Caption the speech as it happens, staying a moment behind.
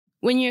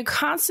When you're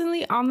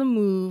constantly on the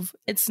move,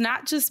 it's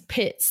not just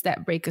pits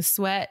that break a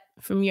sweat.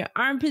 From your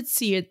armpits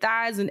to your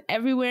thighs and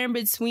everywhere in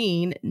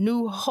between,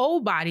 new whole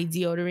body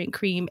deodorant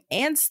cream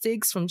and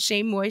sticks from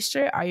Shea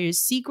Moisture are your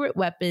secret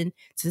weapon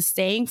to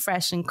staying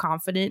fresh and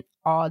confident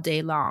all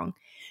day long.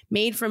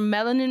 Made from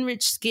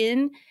melanin-rich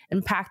skin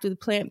and packed with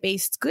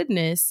plant-based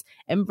goodness,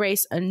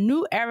 embrace a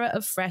new era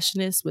of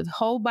freshness with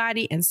whole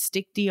body and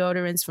stick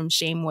deodorants from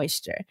Shea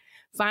Moisture.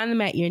 Find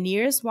them at your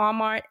nearest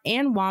Walmart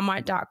and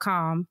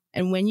walmart.com.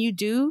 And when you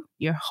do,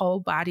 your whole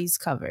body's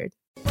covered.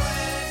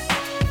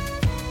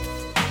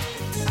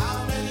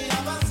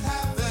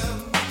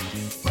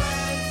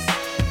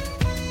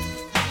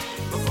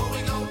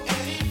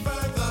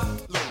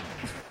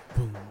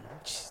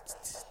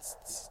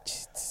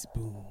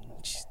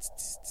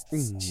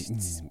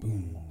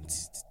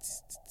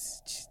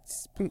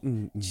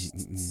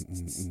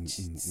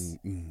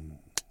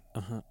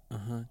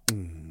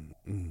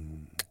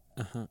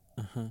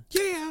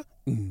 Yeah.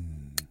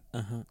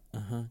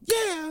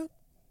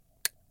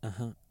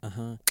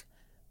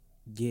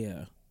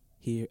 Yeah.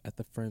 Here at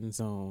the Friend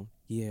Zone.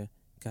 Yeah.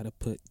 Gotta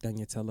put down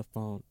your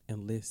telephone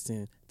and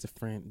listen to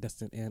Fran,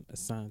 Dustin, and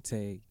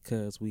Assante,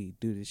 cause we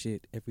do this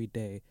shit every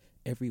day,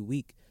 every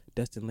week.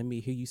 Dustin, let me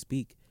hear you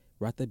speak.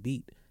 Rock the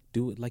beat.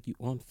 Do it like you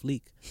on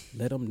fleek.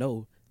 Let them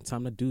know.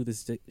 Time to do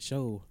this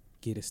show.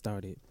 Get it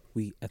started.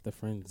 We at the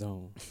Friend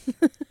Zone.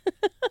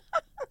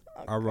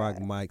 I rock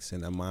mics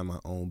and I mind my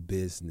own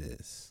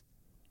business.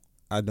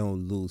 I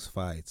don't lose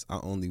fights. I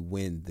only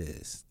win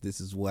this. This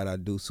is what I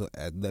do, so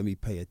let me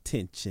pay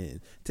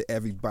attention to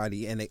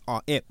everybody, and they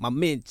are in my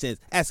mentions,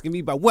 asking me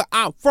about where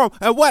I'm from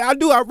and what I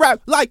do. I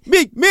rap like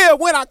Meek Mill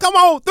when I come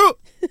on through.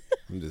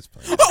 I'm just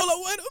playing. Hold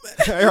on, wait a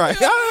minute. All right.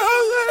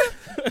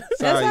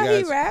 That's how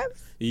he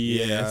raps?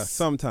 Yeah,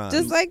 sometimes.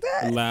 Just like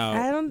that?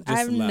 Loud.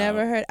 I've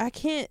never heard. I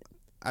can't.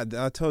 I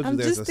told you I'm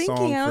there's just a thinking.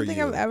 song for you. I don't think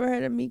I've ever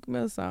heard a Meek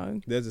Mill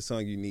song. There's a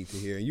song you need to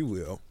hear, and you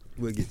will.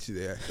 We'll get you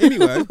there.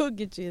 Anyway. We'll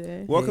get you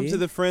there. Welcome to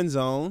the Friend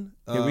Zone.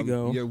 Here we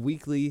go. Your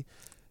weekly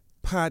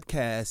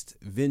podcast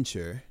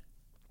venture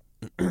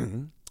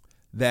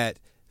that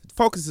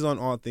focuses on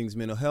all things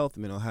mental health,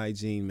 mental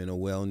hygiene, mental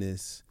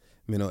wellness,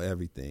 mental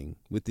everything.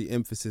 With the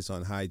emphasis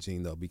on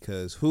hygiene, though,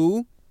 because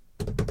who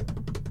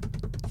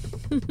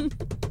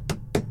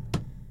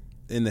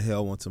in the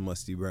hell wants a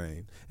musty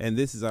brain? And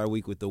this is our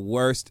week with the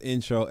worst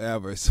intro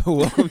ever. So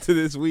welcome to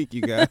this week,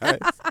 you guys.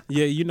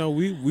 Yeah, you know,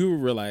 we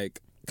were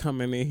like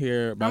coming in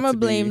here. I'm gonna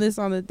blame this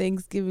on the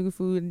Thanksgiving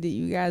food that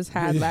you guys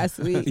had last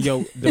week.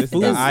 Yo, the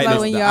food the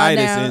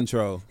itis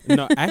intro.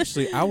 No,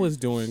 actually, I was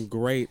doing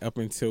great up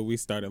until we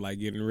started like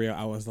getting real.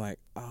 I was like,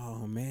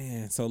 oh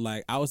man. So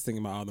like, I was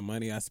thinking about all the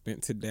money I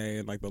spent today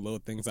and like the little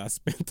things I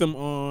spent them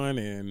on,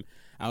 and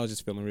I was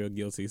just feeling real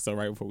guilty. So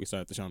right before we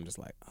started the show, I'm just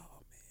like,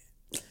 oh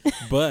man.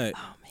 But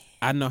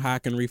I know how I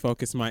can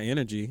refocus my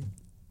energy.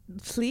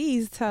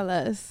 Please tell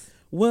us.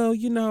 Well,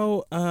 you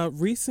know,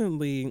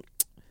 recently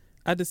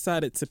I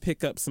decided to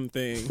pick up some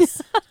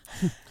things.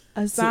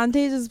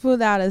 Asante just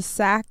pulled out a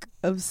sack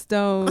of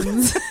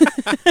stones.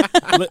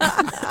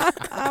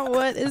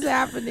 What is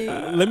happening?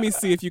 Let me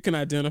see if you can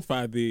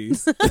identify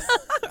these.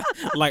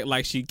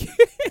 like she can.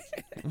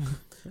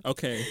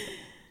 Okay.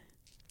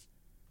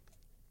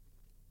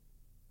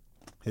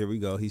 Here we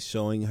go. He's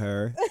showing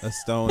her a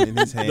stone in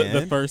his hand.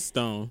 The first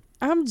stone.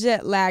 I'm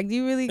jet lagged.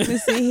 You really can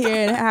sit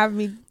here and have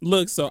me.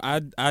 Look, so I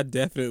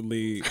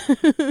definitely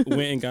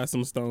went and got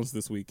some stones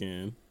this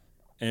weekend.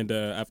 And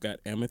I've got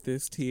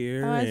amethyst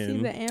here. Oh, I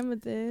see the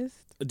amethyst.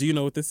 Do you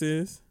know what this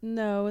is?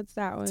 No, what's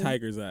that one?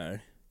 Tiger's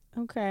eye.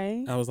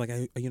 Okay. I was like,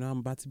 I'm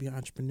about to be an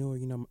entrepreneur,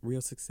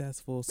 real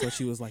successful. So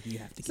she was like, you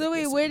have to get So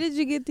wait, this where one. did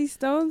you get these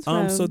stones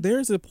from? So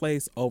there's a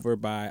place over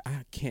by,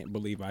 I can't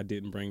believe I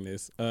didn't bring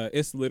this.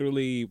 It's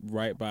literally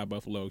right by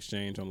Buffalo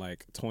Exchange on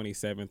like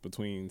 27th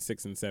between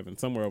 6 and 7,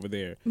 somewhere over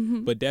there.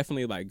 Mm-hmm. But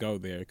definitely like go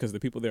there because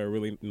the people there are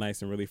really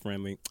nice and really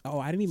friendly. Oh,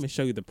 I didn't even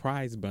show you the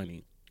prize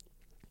bunny.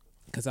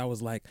 Because I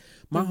was like,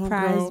 my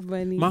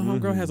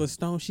homegirl has a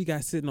stone she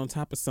got sitting on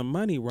top of some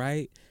money,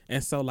 right?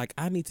 And so like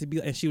I need to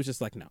be, and she was just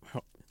like, no.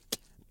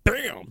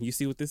 Bam! You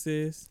see what this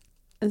is?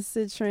 A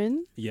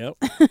citron. Yep.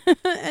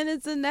 And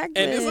it's a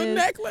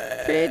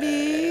necklace.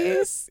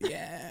 Pretty.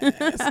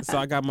 Yes. So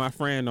I got my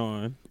friend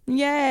on.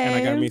 Yay. And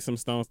I got me some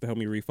stones to help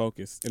me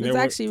refocus. And it's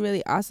actually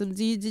really awesome.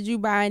 Did you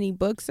buy any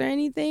books or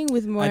anything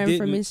with more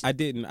information? I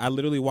didn't. I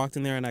literally walked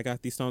in there and I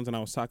got these stones and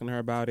I was talking to her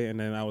about it. And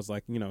then I was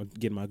like,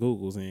 getting my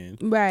Googles in.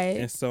 Right.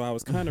 And so I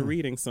was kind of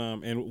reading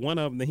some. And one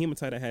of them, the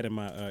hematite I had in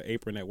my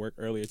apron at work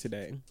earlier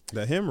today.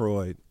 The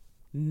hemorrhoid.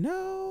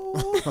 No,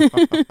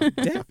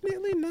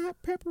 definitely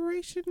not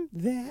preparation.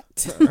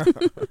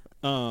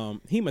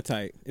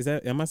 Hematite.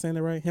 Am I saying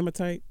that right?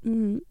 Hematite?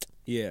 Mm-hmm.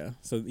 Yeah.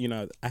 So,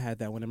 I had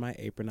that one in my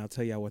apron. I'll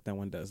tell y'all what that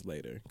one does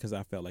later because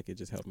I felt like it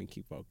just helped me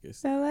keep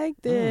focused. I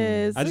like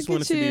this. I just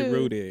wanted to be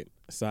rooted.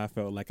 So I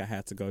felt like I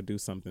had to go do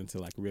something to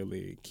like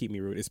really keep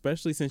me rooted,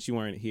 especially since you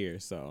weren't here.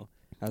 So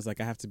I was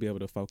like, I have to be able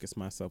to focus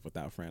myself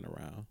without Fran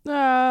around.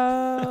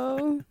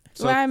 Oh.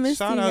 So I missed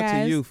shout you out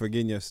guys. to you for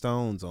getting your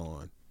stones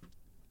on.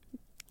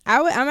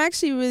 I'm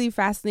actually really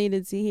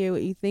fascinated to hear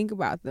what you think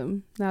about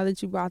them. Now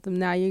that you bought them,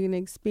 now you're going to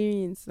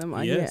experience them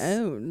on your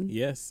own.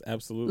 Yes,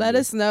 absolutely. Let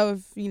us know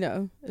if,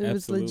 it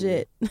was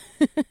legit.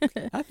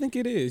 I think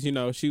it is.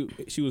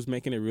 She was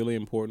making it really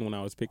important when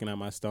I was picking out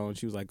my stones.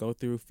 She was like, go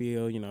through,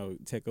 feel,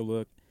 take a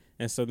look.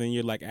 And so then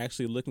you're like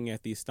actually looking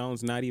at these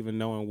stones, not even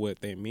knowing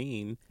what they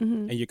mean.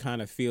 Mm-hmm. And you're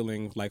kind of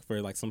feeling like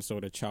for like some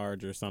sort of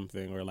charge or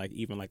something, or like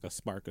even like a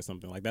spark or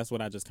something. Like that's what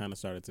I just kind of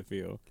started to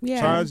feel. Yeah.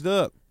 Charged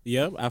up.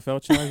 Yep, I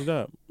felt charged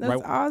up. That's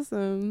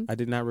awesome. I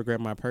did not regret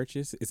my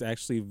purchase. It's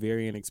actually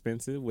very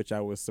inexpensive, which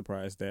I was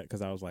surprised at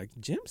because I was like,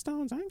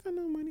 gemstones, I ain't got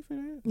no money for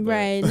that. But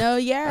right. No,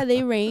 yeah,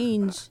 they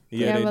range.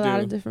 Yeah, they have a lot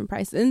do. of different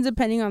prices. And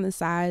depending on the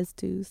size,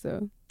 too,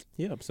 so...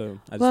 Yep, so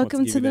I just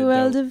welcome to the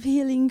world of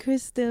healing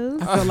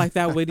crystals. I feel like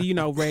that would,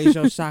 raise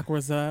your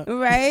chakras up.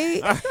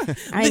 Right?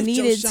 I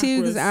need it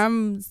too because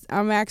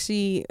I'm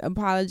actually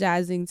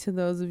apologizing to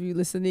those of you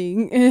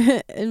listening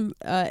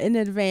in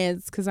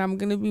advance because I'm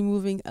going to be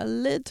moving a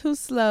little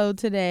slow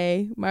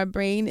today. My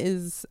brain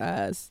is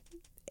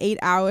 8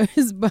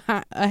 hours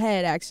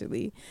ahead,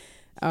 actually.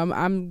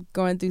 I'm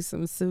going through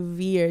some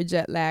severe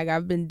jet lag.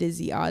 I've been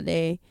dizzy all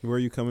day. Where are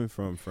you coming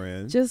from,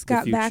 Fran? Just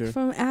got back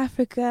from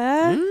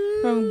Africa,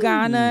 from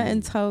Ghana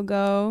and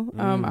Togo.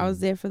 I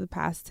was there for the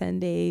past 10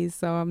 days,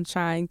 so I'm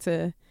trying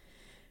to,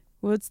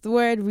 what's the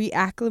word?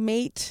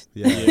 Reacclimate.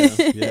 Yeah.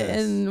 Yes.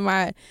 And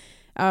my,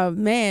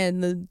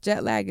 the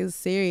jet lag is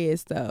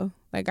serious, though.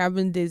 Like, I've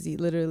been dizzy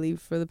literally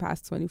for the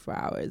past 24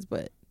 hours,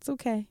 but it's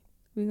okay.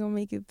 We're going to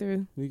make it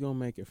through. We're going to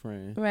make it,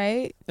 Fran.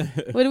 Right?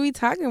 What are we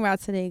talking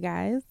about today,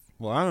 guys?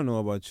 Well, I don't know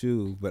about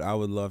you, but I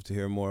would love to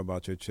hear more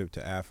about your trip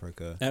to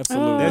Africa.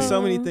 Absolutely. There's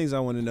so many things I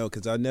want to know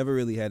because I never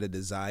really had a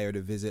desire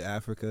to visit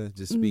Africa,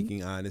 just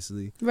speaking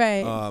honestly.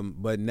 Right.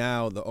 But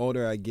now, the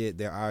older I get,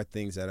 there are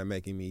things that are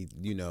making me,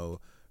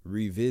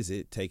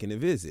 revisit taking a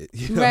visit.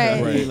 You know right.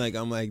 what I mean? Like,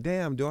 I'm like,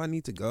 damn, do I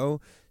need to go?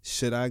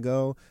 Should I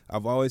go?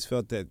 I've always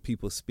felt that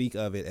people speak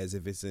of it as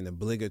if it's an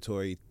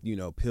obligatory,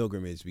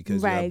 pilgrimage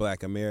because you're a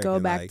Black American. Go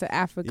back to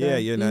Africa. Yeah,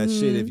 you're not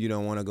shit if you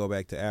don't want to go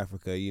back to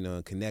Africa,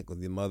 and connect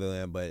with your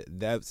motherland. But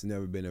that's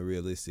never been a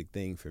realistic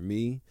thing for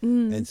me.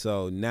 And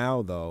so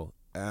now, though,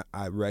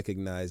 I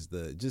recognize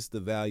the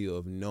value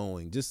of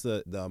knowing, just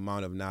the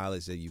amount of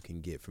knowledge that you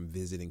can get from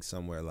visiting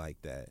somewhere like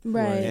that.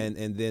 Right.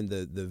 And then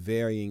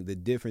the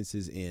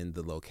differences in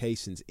the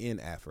locations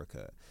in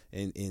Africa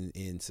and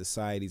in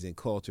societies and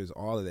cultures,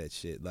 all of that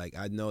shit. Like,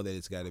 I know that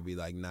it's got to be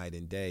like night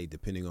and day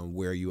depending on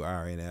where you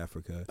are in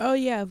Africa. Oh,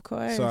 yeah, of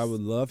course. So I would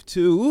love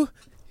to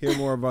hear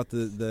more about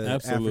the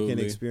Absolutely. African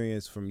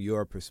experience from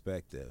your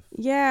perspective.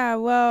 Yeah,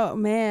 well,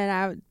 man,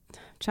 I'm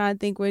trying to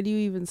think, where do you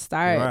even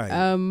start?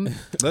 Right.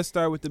 Let's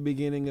start with the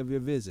beginning of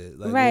your visit.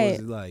 Like, right. What was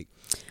it like?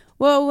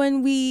 Well,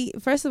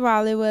 first of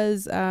all, it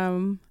was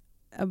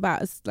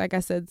about, like I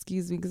said,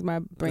 excuse me, because my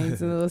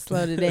brain's a little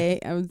slow today.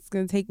 It's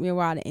going to take me a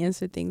while to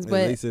answer things.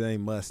 But at least it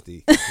ain't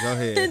musty. Go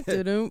ahead.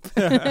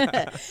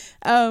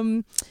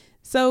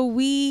 So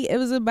it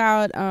was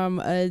about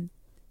a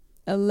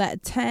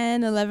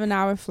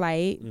 11-hour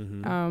flight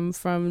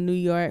from New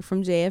York,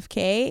 from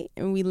JFK,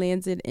 and we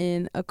landed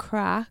in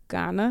Accra,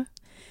 Ghana,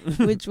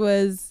 which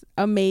was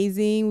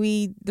amazing.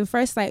 The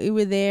first night we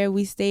were there,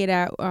 we stayed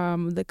at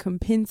the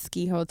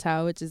Kempinski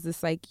Hotel, which is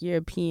this like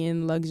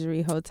European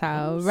luxury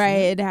hotel, right?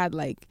 It had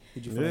like,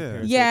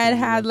 it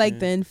had like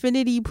the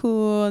infinity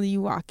pool.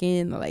 You walk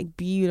in, the like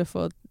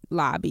beautiful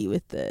lobby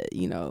with the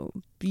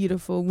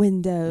beautiful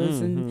windows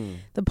and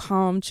the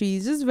palm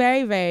trees, just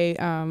very, very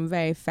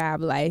very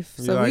fab life.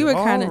 So we were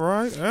kind of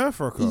right,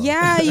 Africa.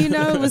 Yeah,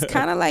 it was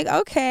kind of like,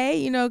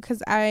 okay,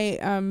 because I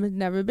had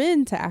never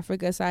been to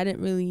Africa, so I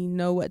didn't really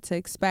know what to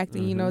expect.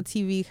 And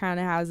TV kind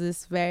of has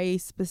this very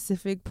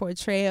specific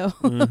portrayal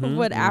of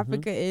what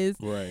Africa is.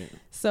 Right.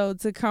 So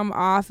to come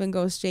off and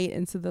go straight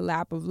into the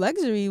lap of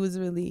luxury was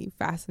really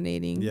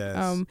fascinating.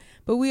 Yes.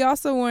 But we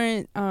also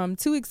weren't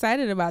too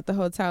excited about the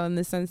hotel in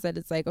the sense that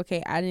it's like,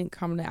 okay, I didn't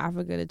come to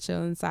Africa to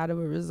chill inside of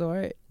a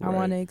resort. Right. I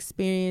want to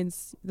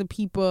experience the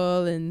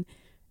people and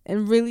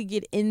really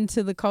get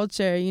into the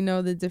culture,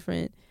 the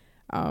different,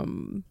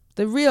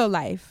 the real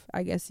life,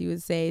 I guess you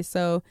would say.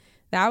 So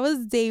that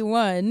was day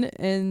one.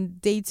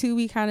 And day two,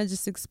 we kind of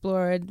just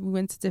explored. We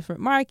went to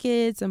different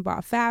markets and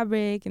bought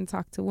fabric and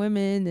talked to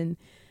women and,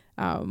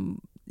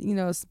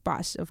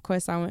 of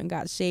course, I went and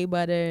got shea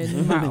butter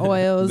and my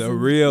oils. The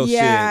real shit.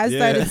 Yeah, I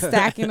started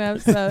stacking up.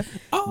 So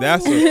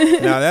that's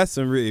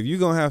some real. If you're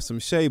gonna have some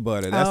shea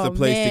butter, that's the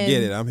place to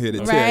get it. I'm here to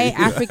tell you. Right,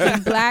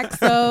 African black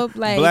soap,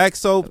 like black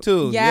soap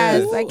too.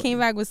 Yes, I came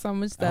back with so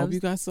much stuff. I hope you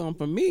got some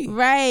for me.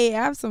 Right, I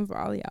have some for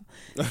all y'all.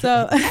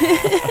 So.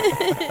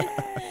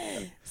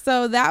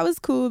 So that was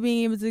cool,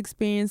 being able to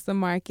experience the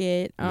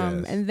market.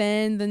 Yes. And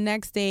then the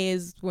next day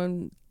is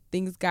when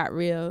things got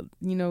real.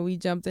 We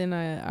jumped in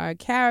our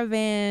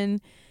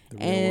caravan.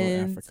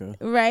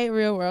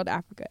 Real world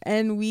Africa.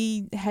 And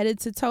we headed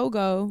to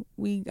Togo.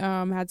 We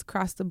had to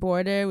cross the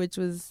border, which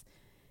was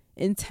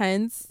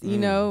intense, you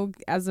know,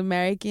 as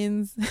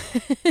Americans,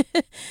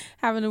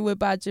 having to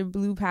whip out your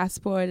blue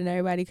passport and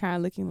everybody kind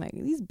of looking like,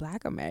 these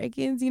Black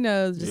Americans, you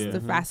know, just the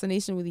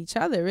fascination with each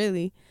other,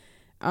 really.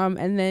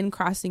 And then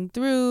crossing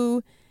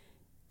through,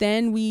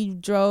 then we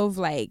drove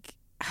like,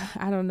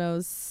 I don't know,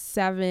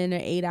 7 or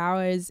 8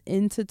 hours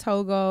into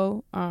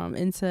Togo,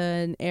 into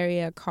an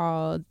area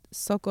called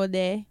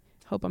Sokode.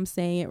 Hope I'm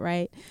saying it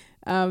right.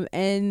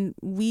 And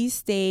we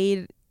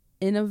stayed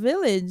in a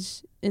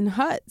village in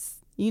huts,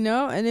 you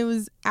know, and it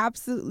was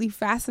absolutely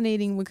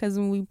fascinating because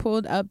when we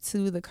pulled up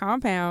to the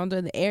compound,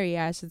 or the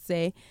area, I should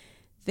say,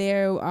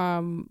 there,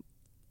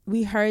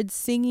 we heard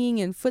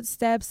singing and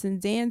footsteps and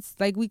dance.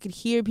 Like, we could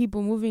hear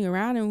people moving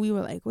around, and we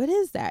were like, what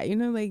is that? You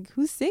know, like,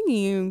 who's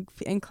singing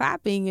and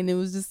clapping? And it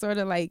was just sort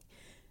of like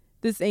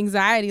this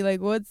anxiety, like,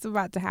 what's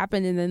about to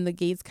happen? And then the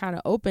gates kind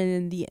of opened,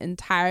 and the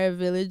entire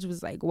village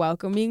was like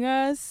welcoming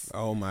us.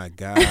 Oh my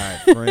God,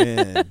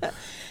 friend.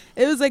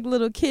 It was like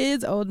little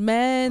kids, old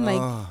men,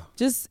 like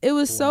just, it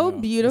was so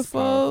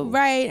beautiful,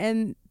 right?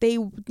 And they,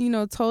 you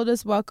know, told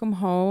us welcome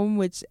home,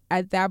 which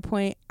at that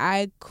point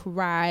I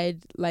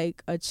cried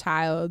like a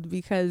child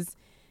because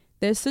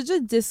there's such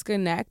a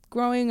disconnect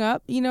growing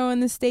up, you know,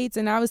 in the States.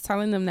 And I was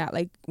telling them that,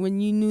 like,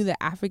 when you knew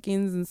the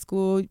Africans in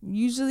school,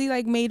 usually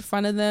like made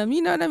fun of them,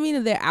 you know what I mean,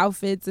 of their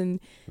outfits, and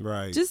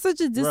just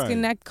such a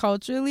disconnect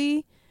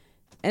culturally.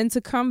 And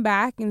to come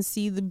back and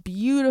see the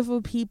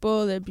beautiful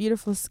people, their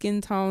beautiful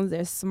skin tones,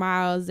 their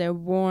smiles, their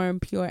warm,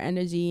 pure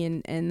energy,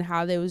 and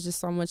how there was just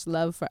so much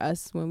love for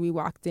us when we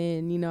walked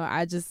in, you know,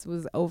 I just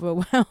was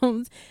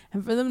overwhelmed.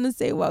 And for them to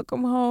say,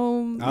 welcome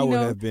home. I would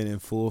have been in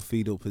full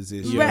fetal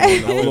position on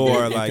the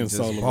floor, like just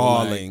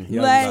bawling.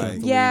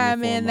 Yeah,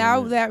 man,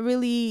 that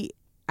really,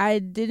 I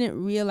didn't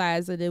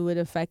realize that it would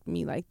affect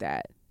me like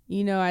that.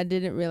 You know, I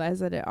didn't realize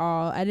that at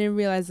all. I didn't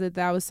realize that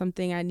that was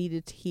something I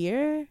needed to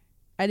hear.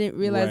 I didn't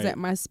realize that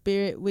my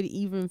spirit would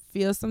even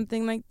feel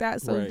something like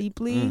that so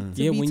deeply,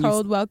 to be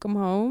told welcome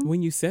home.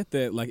 When you said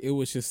that, like, it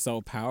was just so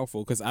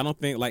powerful, because I don't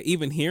think, like,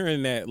 even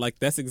hearing that, like,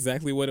 that's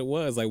exactly what it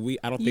was. Like,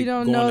 I don't think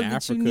going to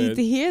Africa, you need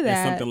to hear that.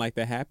 And something like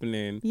that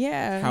happening,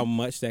 how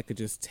much that could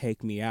just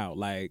take me out.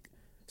 Like,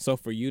 so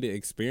for you to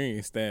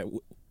experience that,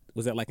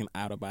 was that like an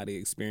out of body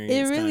experience?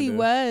 It really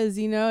was,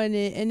 you know, and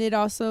it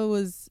also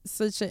was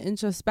such an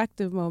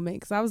introspective moment,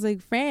 because I was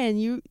like, Fran,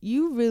 you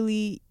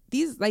really,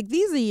 these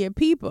are your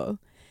people.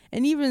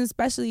 And even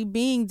especially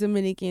being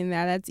Dominican,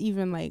 that's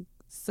even like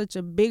such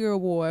a bigger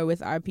war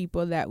with our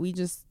people, that we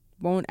just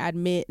won't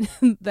admit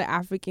the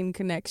African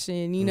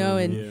connection, you know,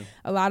 and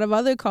a lot of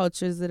other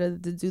cultures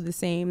that do the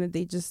same, that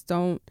they just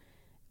don't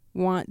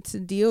want to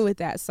deal with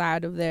that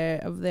side of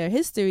their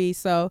history.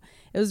 So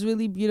it was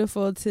really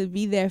beautiful to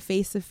be there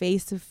face to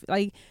face.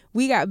 Like,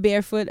 we got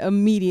barefoot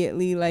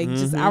immediately. Like,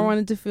 just, I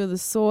wanted to feel the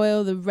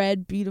soil, the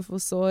red, beautiful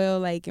soil,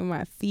 like, in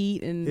my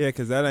feet. And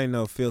because that ain't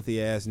no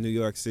filthy ass New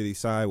York City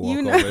sidewalk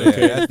over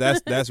there.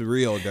 That's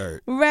real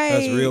dirt. Right.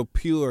 That's real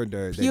pure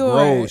dirt. That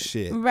grows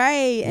shit.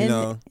 Right.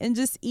 And and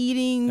just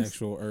eating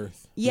actual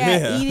earth.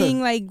 Yeah,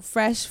 eating like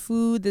fresh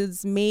food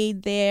that's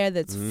made there,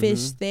 that's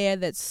fished there,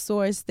 that's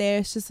sourced there.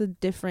 It's just a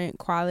different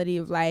quality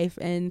of life.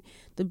 And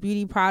the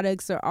beauty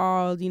products are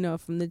all, you know,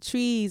 from the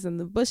trees and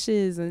the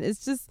bushes. And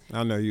it's just,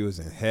 I know you was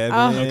in heaven.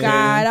 Oh,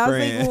 God. I was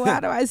like, well, how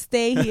do I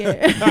stay here?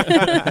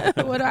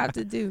 What do I have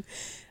to do?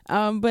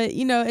 But,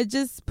 you know, it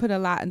just put a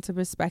lot into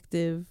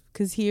perspective,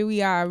 because here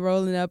we are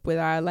rolling up with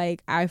our,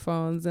 like,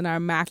 iPhones and our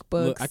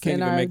MacBooks. Look, I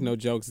can't even make no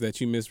jokes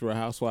that you missed Real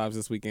Housewives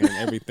this weekend and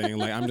everything.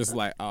 Like, I'm just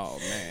like, oh,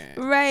 man.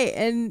 Right.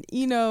 And,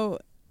 you know,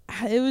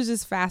 it was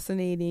just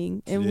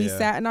fascinating. And we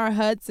sat in our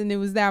huts, and it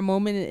was that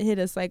moment it hit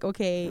us like,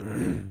 okay,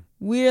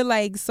 we're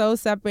like so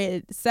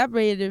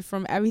separated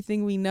from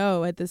everything we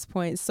know at this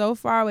point, so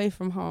far away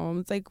from home.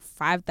 It's like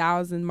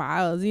 5,000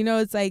 miles, you know.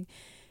 It's like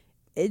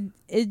it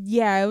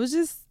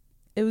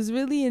was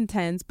really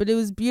intense, but it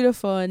was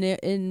beautiful, and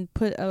it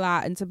put a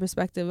lot into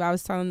perspective. I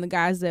was telling the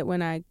guys that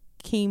when I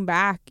came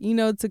back, you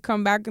know, to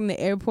come back in the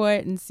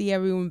airport and see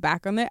everyone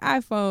back on their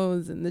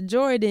iPhones and the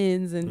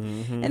Jordans,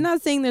 and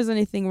not saying there's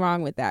anything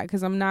wrong with that,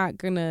 because I'm not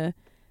gonna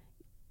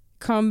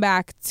come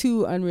back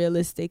too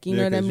unrealistic, you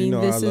know what I mean? You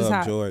know, this I is love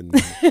how Jordan.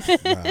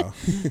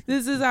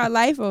 this is our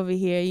life over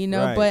here, you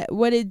know. Right. But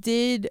what it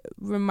did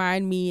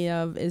remind me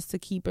of is to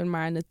keep in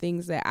mind the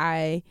things that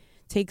I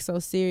take so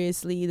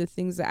seriously, the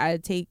things that I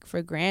take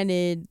for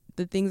granted,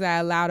 the things I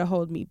allow to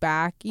hold me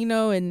back, you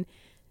know. And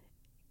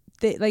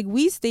like,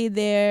 we stayed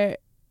there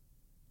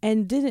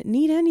and didn't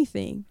need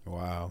anything.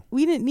 Wow.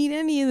 We didn't need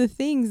any of the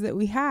things that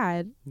we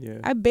had. Yeah.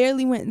 I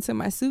barely went into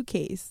my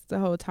suitcase the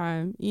whole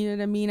time. You know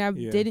what I mean? I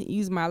didn't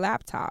use my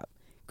laptop.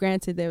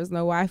 Granted, there was no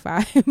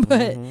Wi-Fi,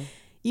 but,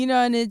 you know,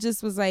 and it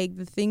just was like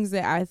the things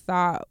that I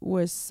thought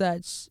were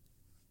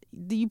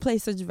you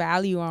place such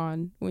value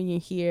on when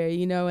you're here,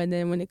 you know, and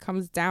then when it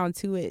comes down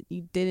to it,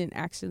 you didn't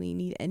actually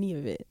need any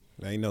of it.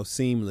 There ain't no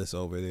seamless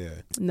over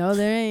there. No,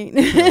 there ain't.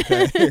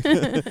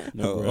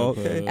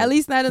 Okay. At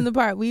least not in the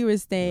part we were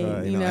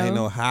staying, you know. Ain't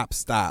no hop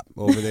stop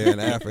over there in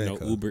Africa.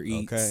 No Uber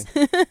Eats.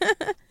 Okay.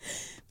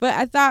 But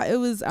I thought it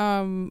was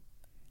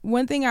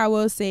one thing I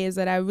will say is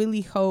that I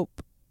really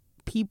hope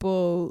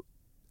people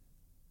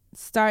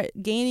start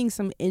gaining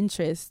some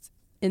interest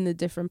in the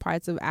different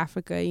parts of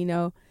Africa, you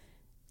know,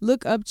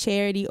 look up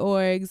charity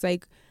orgs.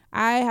 Like,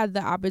 I had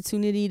the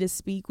opportunity to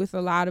speak with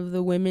a lot of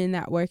the women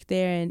that work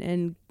there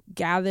and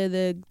gather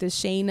the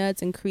shea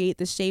nuts and create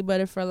the shea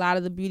butter for a lot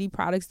of the beauty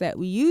products that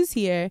we use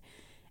here.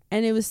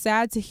 And it was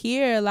sad to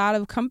hear a lot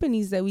of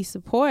companies that we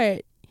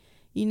support,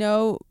 you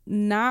know,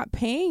 not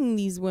paying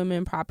these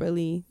women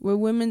properly, where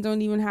women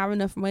don't even have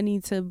enough money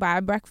to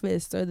buy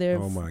breakfast or their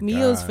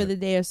meals for the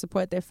day or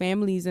support their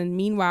families. And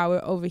meanwhile,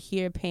 we're over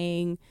here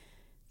paying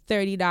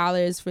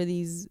 $30 for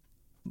these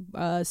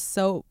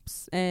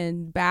soaps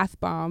and bath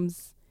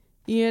bombs.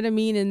 You know what I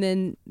mean? And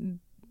then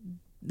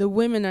the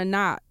women are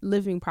not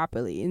living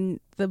properly. And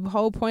the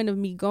whole point of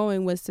me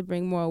going was to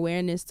bring more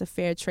awareness to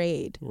fair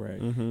trade.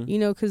 Right. You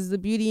know, because the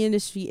beauty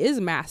industry is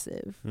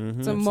massive.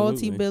 It's a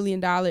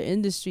multi-billion-dollar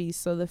industry.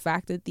 So the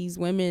fact that these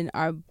women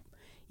are,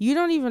 you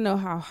don't even know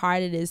how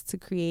hard it is to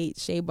create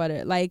shea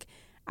butter. Like,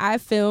 I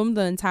filmed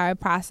the entire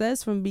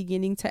process from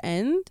beginning to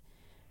end,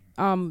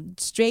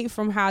 straight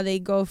from how they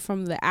go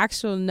from the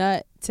actual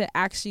nut to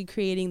actually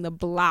creating the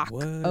block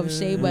of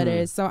shea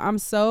butter. So I'm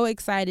so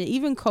excited.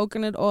 Even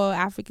coconut oil,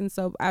 African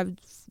soap, I've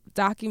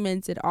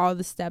documented all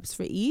the steps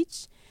for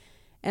each,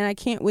 and I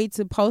can't wait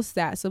to post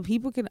that so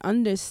people can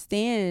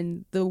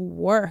understand the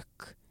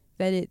work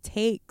that it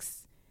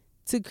takes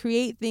to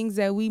create things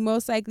that we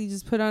most likely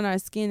just put on our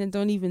skin and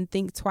don't even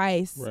think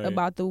twice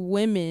about the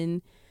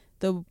women,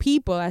 the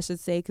people, I should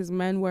say, because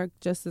men work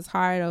just as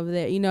hard over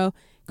there, you know,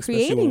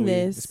 creating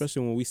this.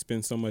 Especially when we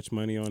spend so much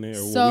money on it.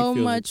 Or so what we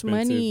feel much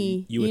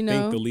money. You would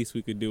think the least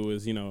we could do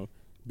is, you know,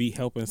 be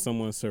helping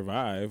someone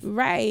survive.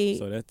 Right.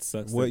 So that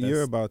sucks. What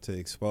you're about to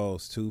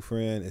expose to,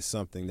 Fran, is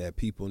something that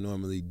people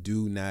normally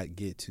do not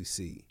get to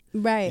see.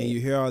 Right. And you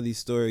hear all these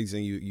stories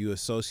and you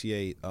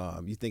associate,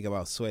 you think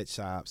about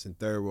sweatshops in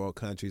third world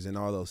countries and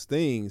all those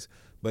things,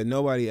 but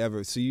nobody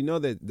ever, so you know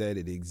that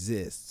it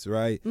exists,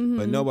 right?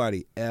 But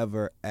nobody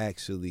ever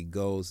actually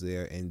goes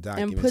there and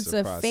documents and puts the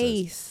a process.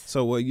 Face.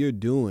 So what you're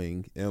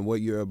doing and what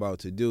you're about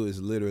to do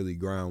is literally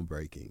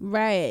groundbreaking.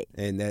 Right.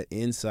 And that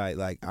insight,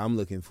 like, I'm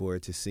looking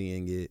forward to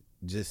seeing it.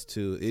 Just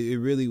to, it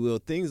really will.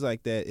 Things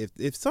like that,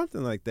 if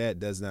something like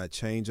that does not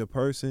change a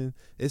person,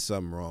 it's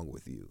something wrong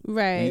with you.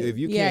 Right. If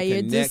you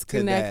can't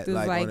connect to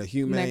that, like on a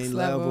humane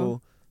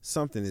level,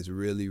 something is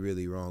really,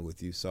 really wrong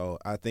with you. So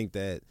I think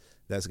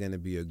that's going to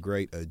be a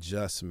great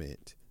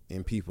adjustment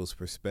in people's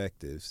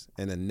perspectives,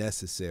 and a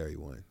necessary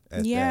one.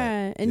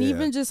 And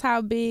even just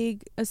how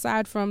big,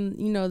 aside from,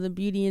 you know, the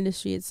beauty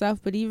industry itself,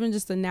 but even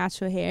just the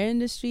natural hair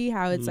industry,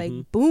 how it's like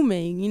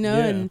booming, you know,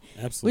 and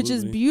absolutely. Which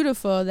is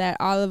beautiful that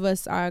all of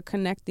us are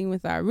connecting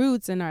with our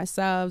roots and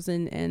ourselves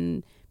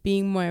and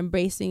being more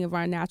embracing of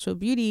our natural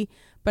beauty.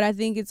 But I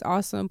think it's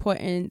also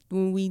important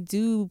when we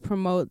do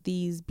promote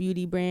these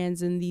beauty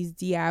brands and these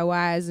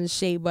DIYs and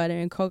shea butter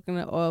and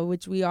coconut oil,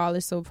 which we all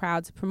are so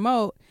proud to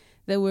promote,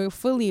 that we're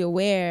fully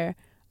aware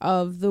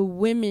of the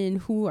women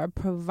who are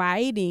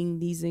providing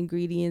these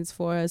ingredients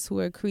for us, who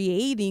are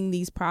creating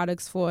these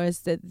products for us,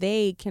 that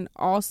they can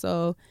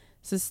also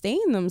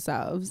sustain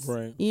themselves.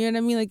 Right. You know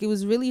what I mean? Like, it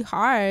was really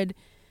hard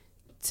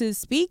to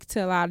speak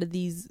to a lot of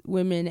these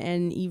women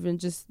and even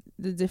just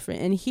the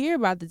different, and hear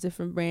about the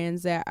different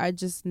brands that are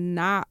just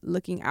not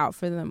looking out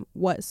for them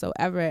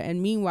whatsoever.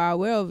 And meanwhile,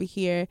 we're over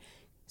here,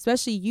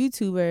 especially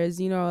YouTubers,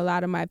 you know, a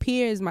lot of my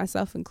peers,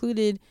 myself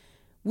included,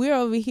 we're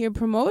over here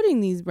promoting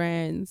these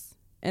brands,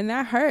 and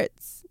that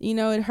hurts. You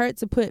know, it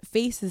hurts to put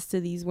faces to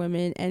these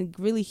women and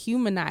really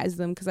humanize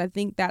them, because I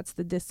think that's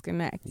the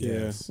disconnect.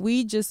 Yes.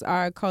 We just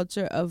are a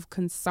culture of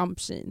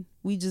consumption.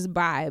 We just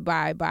buy.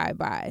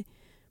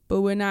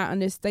 But we're not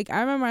like,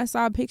 I remember I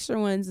saw a picture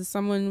once and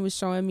someone was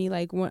showing me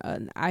like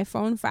an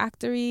iPhone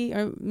factory,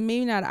 or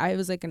maybe not, it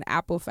was like an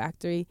Apple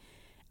factory.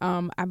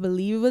 I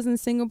believe it was in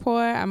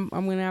Singapore. I'm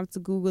going to have to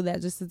Google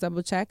that just to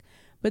double check.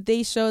 But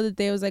they showed that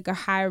there was like a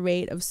high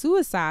rate of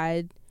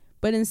suicide.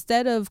 But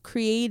instead of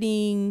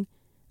creating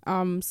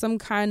some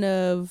kind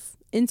of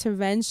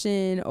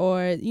intervention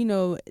or, you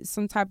know,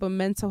 some type of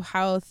mental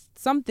health,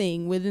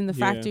 something within the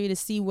factory to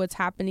see what's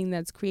happening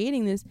that's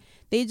creating this,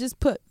 they just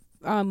put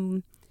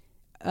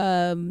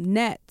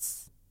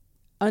nets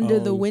under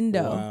the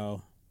window.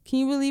 Wow. Can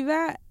you believe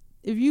that?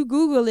 If you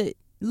Google it,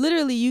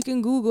 literally you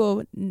can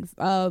Google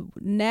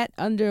net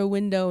under a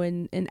window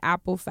in an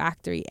Apple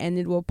factory and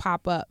it will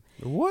pop up.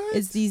 What?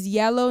 It's these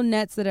yellow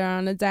nets that are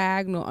on a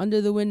diagonal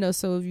under the window,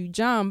 so if you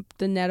jump,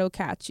 the net will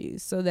catch you,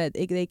 so that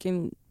they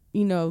can,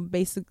 you know,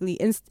 basically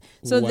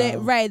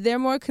they're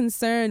more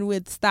concerned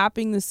with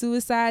stopping the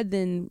suicide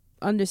than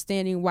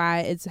understanding why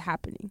it's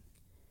happening.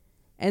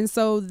 And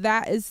so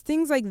that is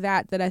things like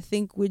that I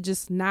think we're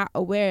just not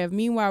aware of.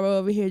 Meanwhile, we're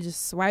over here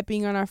just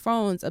swiping on our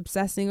phones,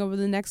 obsessing over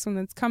the next one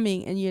that's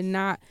coming, and you're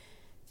not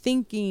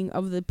thinking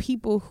of the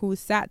people who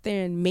sat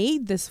there and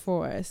made this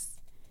for us.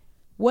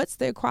 What's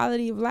their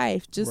quality of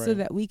life just so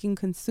that we can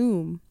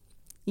consume,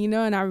 you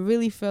know? And I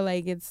really feel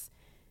like it's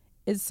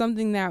it's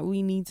something that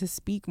we need to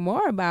speak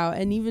more about,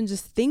 and even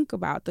just think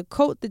about the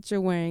coat that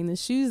you're wearing, the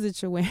shoes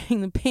that you're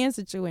wearing, the pants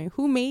that you're wearing.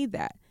 Who made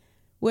that?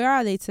 Where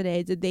are they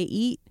today? Did they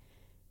eat?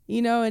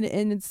 You know, and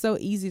it's so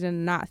easy to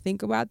not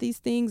think about these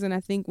things. And I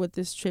think what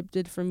this trip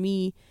did for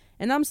me,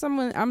 and I'm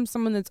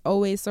someone that's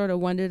always sort of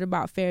wondered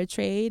about fair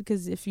trade,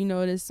 because if you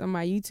notice on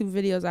my YouTube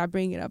videos, I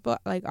bring it up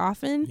like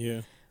often.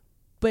 Yeah.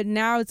 But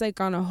now it's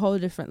like on a whole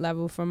different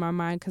level for my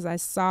mind, because I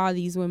saw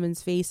these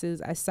women's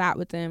faces. I sat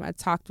with them. I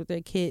talked with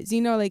their kids.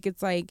 You know, like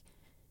it's like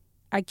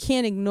I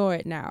can't ignore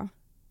it now.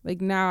 Like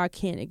now I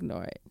can't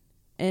ignore it.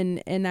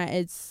 And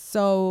it's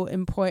so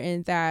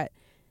important that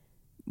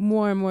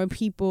more and more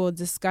people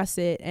discuss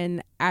it.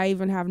 And I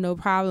even have no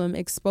problem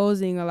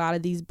exposing a lot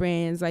of these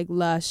brands like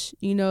Lush,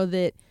 you know,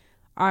 that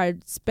are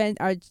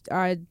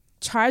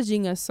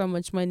charging us so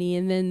much money.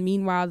 And then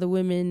meanwhile, the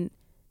women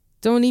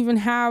don't even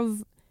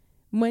have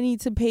money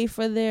to pay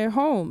for their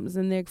homes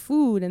and their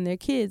food and their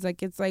kids.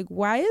 Like, it's like,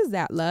 why is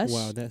that, Lush?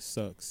 Wow, that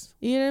sucks.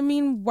 You know what I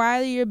mean? Why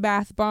are your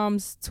bath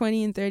bombs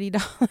 $20 and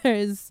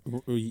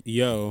 $30?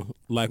 Yo,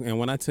 like, and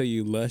when I tell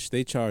you Lush,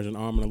 they charge an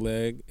arm and a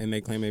leg, and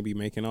they claim they be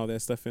making all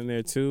that stuff in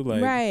there too.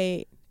 Like,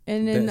 right.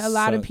 And then a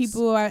lot of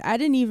people I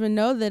didn't even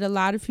know that a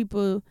lot of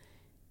people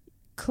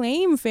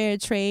claim fair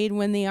trade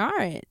when they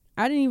aren't.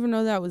 I didn't even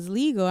know that was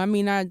legal. I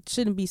mean, I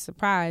shouldn't be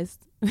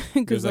surprised.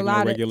 There's like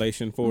no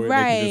regulation for it.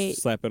 Right. They can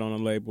just slap it on a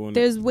label. And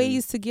there's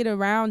ways to get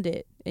around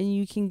it, and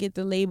you can get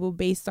the label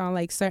based on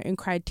like certain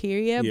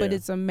criteria, but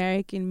it's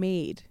American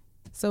made.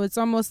 So it's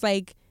almost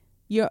like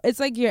it's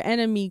like your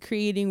enemy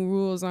creating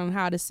rules on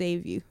how to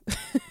save you.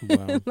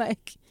 Wow.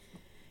 Like,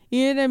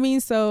 you know what I mean?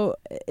 So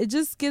it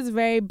just gets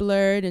very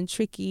blurred and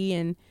tricky,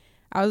 and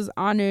I was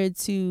honored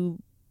to,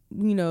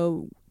 you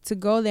know, to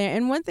go there.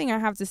 And one thing I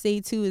have to say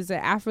too is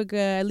that Africa,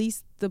 at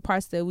least the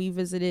parts that we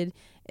visited,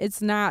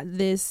 it's not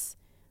this,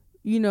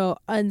 you know,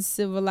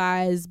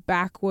 uncivilized,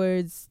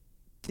 backwards,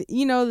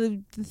 you know,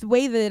 the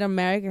way that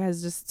America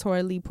has just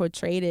totally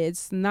portrayed it.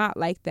 It's not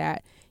like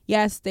that.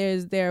 Yes,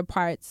 there are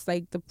parts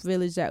like the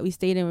village that we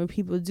stayed in where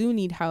people do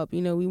need help.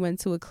 You know, we went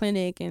to a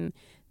clinic and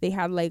they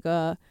had like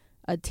a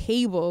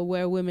table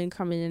where women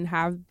come in and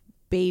have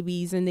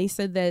babies, and they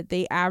said that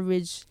they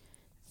average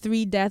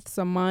 3 deaths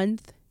a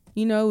month,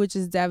 you know, which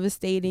is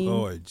devastating.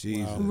 Lord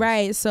Jesus. Wow.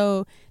 Right.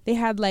 So they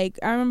had like,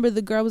 I remember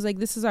the girl was like,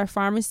 this is our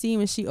pharmacy.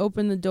 When she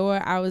opened the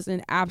door, I was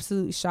in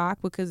absolute shock,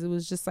 because it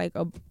was just like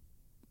a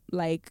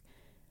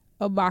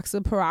box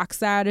of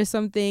peroxide or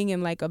something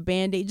and like a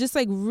Band-Aid, just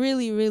like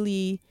really,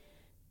 really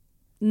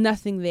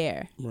nothing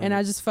there. Right. And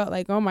I just felt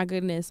like, oh my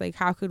goodness, like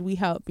how could we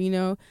help, you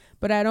know?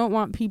 But I don't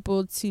want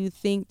people to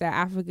think that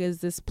Africa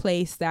is this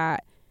place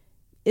that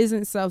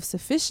isn't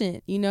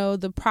self-sufficient. You know,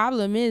 the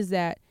problem is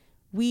that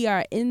we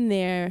are in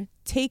there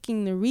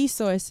taking the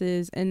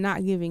resources and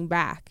not giving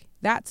back.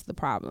 That's the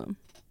problem.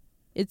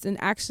 It's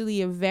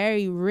actually a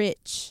very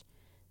rich,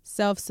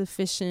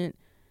 self-sufficient,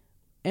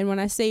 and when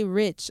I say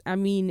rich, I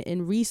mean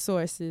in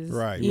resources.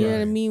 Right. You know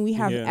what I mean? We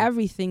have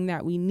everything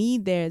that we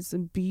need there. It's a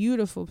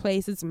beautiful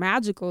place. It's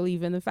magical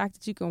even. The fact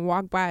that you can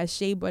walk by a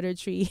shea butter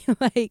tree,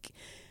 like,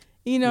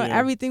 you know,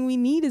 everything we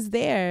need is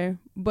there.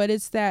 But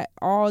it's that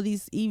all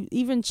these,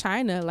 even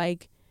China,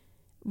 like,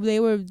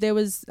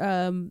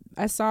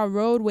 I saw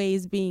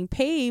roadways being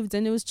paved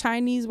and it was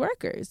Chinese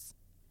workers,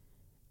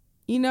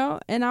 you know,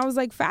 and I was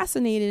like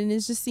fascinated, and it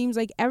just seems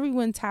like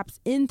everyone taps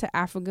into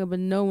Africa, but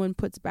no one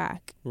puts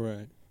back.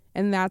 Right.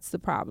 And that's the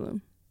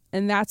problem.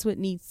 And that's what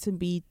needs to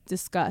be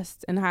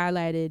discussed and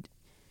highlighted.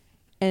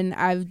 And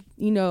I've,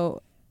 you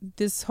know,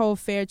 this whole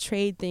fair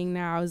trade thing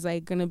now is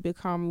like going to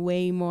become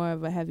way more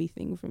of a heavy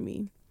thing for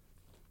me,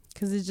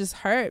 because it just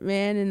hurt,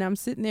 man. And I'm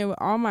sitting there with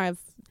all my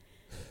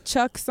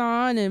Chucks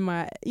on and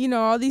my, you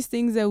know, all these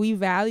things that we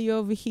value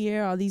over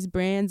here, all these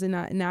brands, and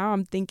now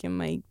I'm thinking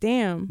like,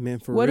 damn, man,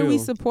 for what real. Are we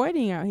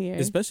supporting out here?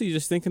 Especially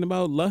just thinking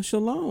about Lush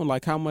alone,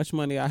 like how much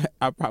money I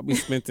probably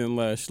spent in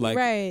Lush, like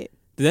right.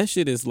 That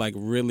shit is like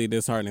really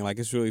disheartening. Like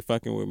it's really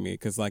fucking with me,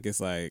 because like it's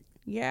like,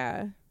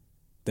 yeah,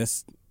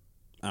 that's,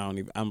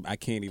 I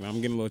can't even.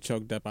 I'm getting a little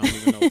choked up. I don't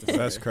even know what to say.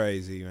 That's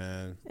crazy,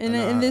 man.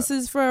 And this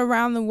is for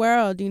around the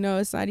world. You know,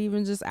 it's not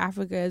even just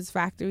Africa. It's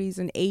factories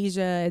in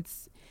Asia.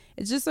 It's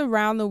just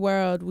around the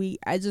world.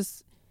 I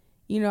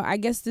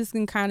guess this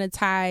can kind of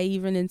tie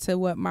even into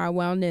what my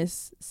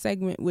wellness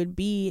segment would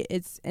be.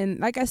 And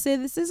like I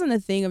said, this isn't a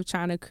thing of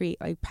trying to create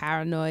like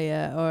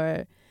paranoia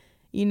or,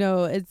 you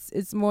know,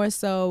 it's more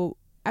so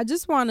I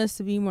just want us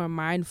to be more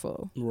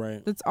mindful.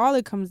 Right. That's all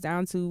it comes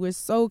down to. We're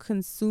so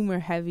consumer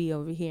heavy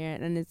over here,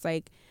 and it's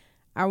like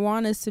I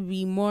want us to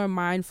be more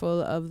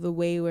mindful of the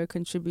way we're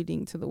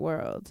contributing to the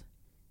world,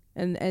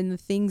 and the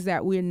things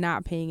that we're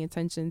not paying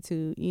attention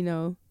to. You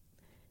know,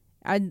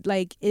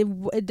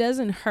 it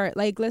doesn't hurt.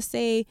 Like, let's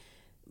say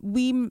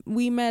we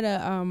met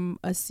a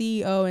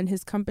CEO and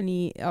his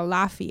company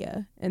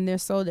Alafia, and they're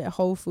sold at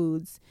Whole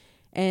Foods.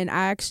 And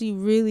I actually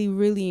really,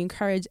 really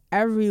encourage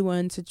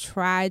everyone to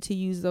try to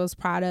use those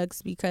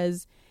products,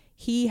 because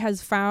he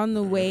has found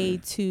the way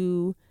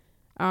to,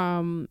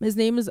 his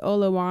name is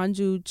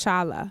Olawanju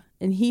Chala,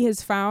 and he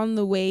has found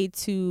the way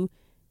to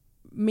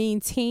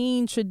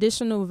maintain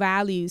traditional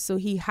values. So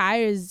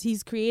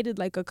he's created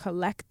like a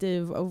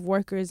collective of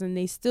workers, and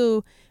they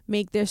still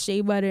make their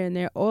shea butter and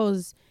their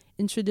oils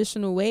in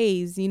traditional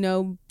ways,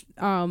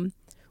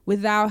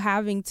 without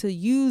having to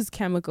use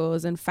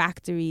chemicals and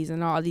factories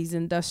and all these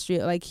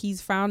industrial, like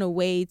he's found a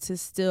way to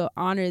still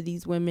honor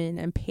these women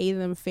and pay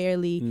them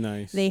fairly.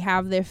 Nice. They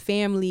have their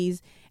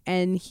families,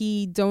 and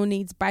he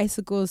donates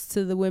bicycles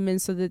to the women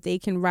so that they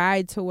can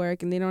ride to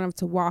work and they don't have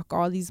to walk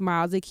all these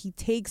miles. Like, he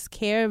takes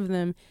care of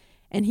them,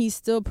 and he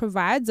still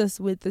provides us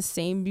with the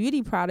same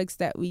beauty products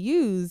that we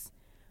use,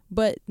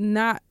 but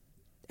not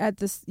at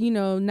this,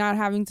 not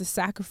having to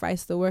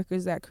sacrifice the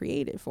workers that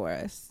create it for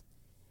us.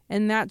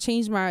 And that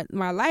changed my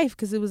life,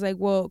 because it was like,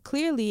 well,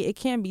 clearly it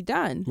can be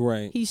done.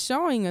 Right. He's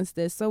showing us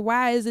this. So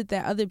why is it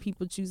that other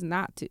people choose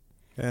not to?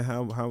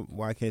 And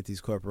why can't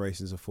these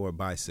corporations afford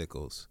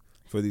bicycles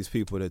for these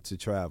people to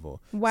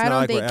travel? Why it's not don't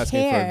like they we're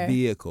asking care? For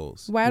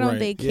vehicles. Why don't Right.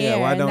 they care? Yeah,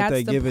 why don't and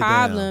they that's give the it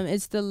problem.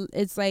 down?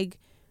 It's like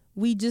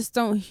we just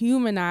don't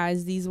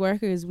humanize these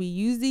workers. We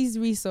use these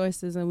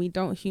resources, and we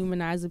don't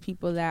humanize the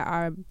people that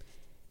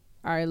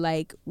are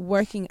like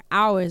working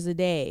hours a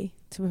day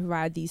to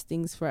provide these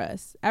things for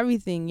us.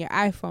 Everything, your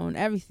iPhone,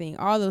 everything,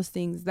 all those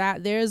things,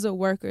 that there's a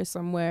worker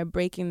somewhere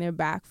breaking their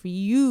back for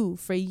you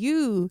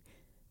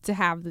to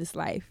have this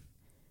life.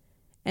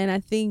 And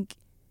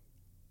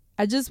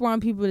I just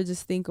want people to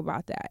just think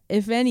about that.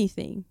 If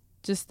anything,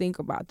 just think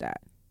about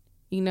that.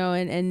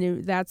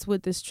 And that's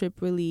what this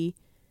trip really,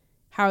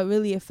 how it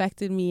really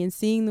affected me, and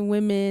seeing the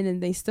women,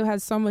 and they still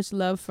had so much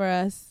love for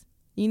us,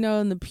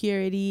 and the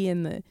purity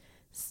and the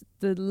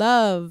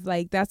love.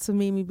 Like, that's what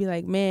made me be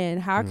like, man,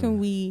 how can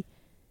we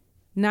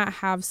not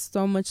have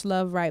so much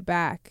love right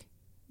back?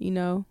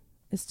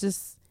 It's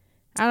just,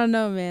 I don't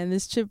know, man.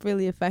 This trip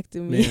really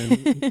affected me.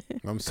 Man,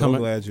 I'm so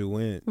glad you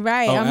went.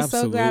 Right. Oh, I'm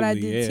so glad I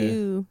did yeah.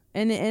 too.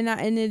 And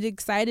it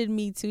excited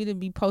me too to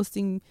be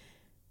posting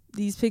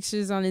these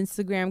pictures on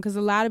Instagram, because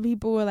a lot of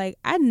people were like,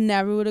 I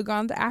never would have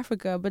gone to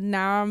Africa, but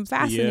now I'm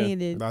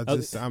fascinated.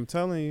 I'm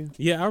telling you.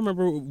 Yeah, I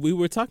remember we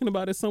were talking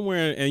about it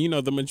somewhere, and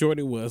the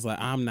majority was like,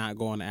 I'm not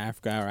going to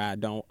Africa,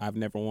 or I've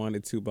never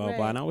wanted to, blah,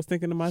 blah. And I was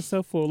thinking to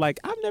myself, well, like,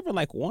 I've never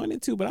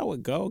wanted to, but I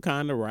would go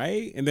kind of,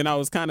 right? And then I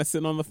was kind of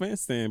sitting on the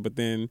fence then, but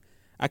then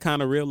I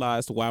kind of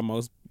realized why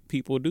most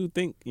people do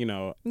think,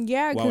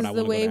 yeah, because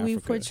the way we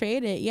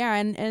portrayed it. Yeah.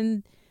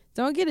 And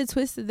don't get it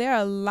twisted. There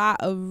are a lot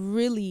of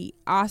really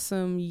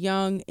awesome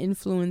young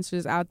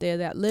influencers out there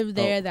that live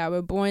there, that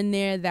were born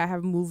there, that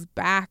have moved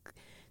back.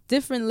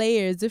 Different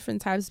layers,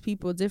 different types of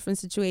people, different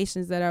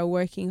situations that are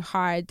working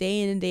hard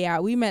day in and day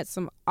out. We met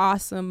some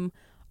awesome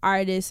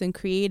artists and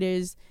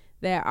creators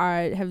that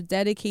have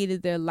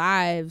dedicated their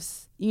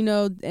lives,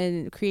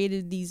 and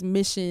created these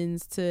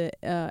missions to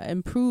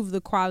improve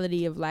the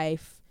quality of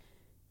life,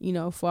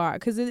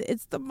 because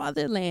it's the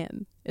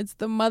motherland. It's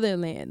the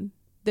motherland.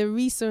 The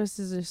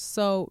resources are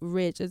so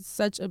rich. It's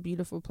such a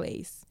beautiful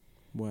place.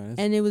 Wow,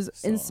 and it was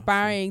so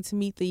inspiring awesome to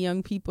meet the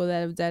young people that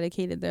have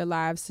dedicated their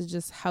lives to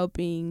just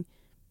helping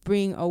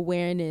bring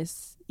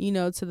awareness,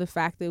 to the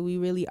fact that we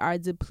really are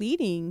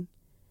depleting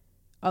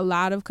a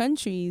lot of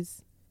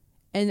countries,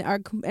 and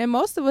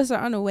most of us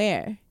are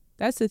unaware.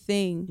 That's the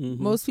thing.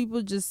 Mm-hmm. Most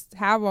people just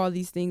have all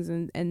these things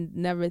and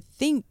never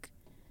think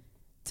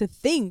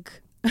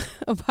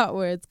about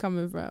where it's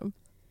coming from,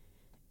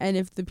 and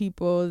if the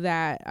people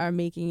that are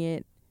making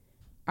it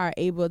are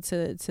able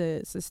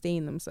to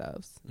sustain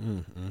themselves.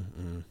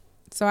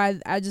 So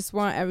I just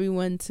want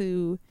everyone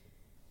to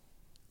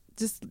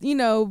just,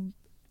 the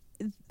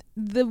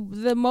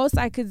most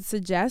I could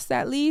suggest,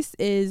 at least,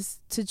 is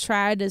to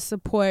try to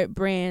support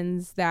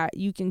brands that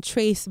you can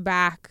trace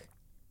back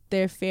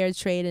their fair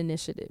trade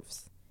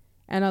initiatives.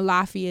 And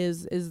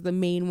Alafia is the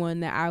main one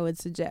that I would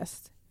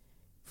suggest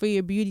for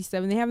your beauty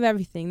stuff. And they have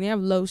everything. They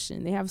have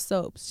lotion, they have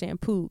soaps,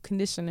 shampoo,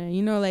 conditioner,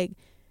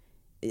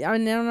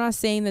 I'm not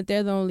saying that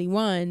they're the only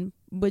one,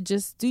 but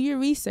just do your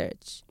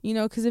research,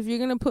 because if you're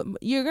gonna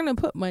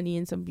put money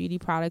in some beauty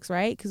products,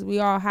 right? Because we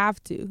all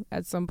have to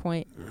at some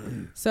point.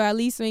 So at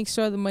least make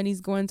sure the money's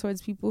going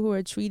towards people who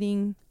are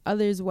treating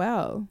others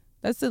well.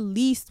 That's the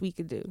least we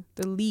could do.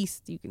 The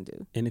least you can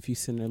do. And if you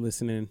sitting there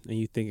listening and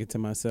you thinking to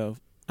myself,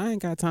 I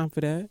ain't got time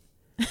for that.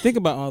 Think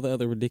about all the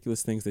other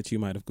ridiculous things that you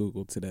might have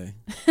Googled today.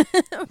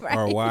 Right.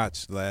 Or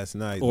watched last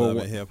night, Or Love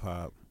and Hip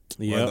Hop.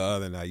 Yep. Or the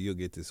other night. You'll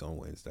get this on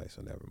Wednesday,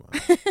 so never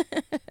mind.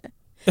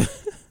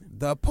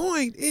 The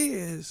point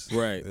is,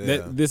 right,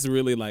 that this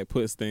really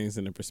puts things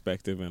into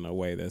perspective in a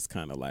way that's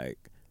kind of like,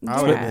 I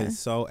would have been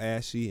so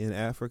ashy in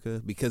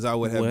Africa because I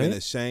would have been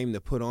ashamed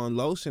to put on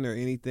lotion or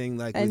anything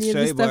with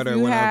shea butter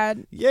when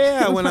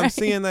I'm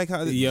seeing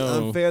how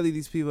unfairly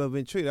these people have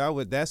been treated.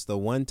 That's the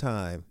one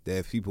time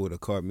that people would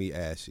have caught me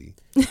ashy.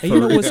 And you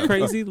know what's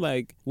crazy?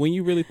 When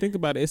you really think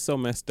about it, it's so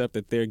messed up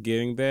that they're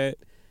getting that,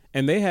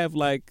 and they have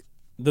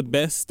the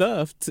best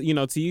stuff to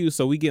use.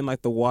 So we getting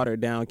the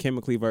watered down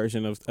chemically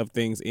version of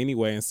things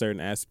anyway in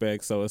certain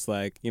aspects. So it's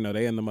they in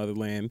the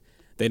motherland.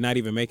 they're not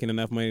even making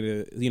enough money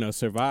to,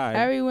 survive.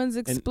 Everyone's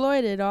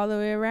exploited all the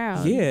way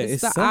around. Yeah,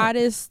 it's the sucks.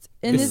 oddest,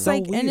 and it's so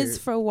like, weird. and it's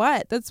for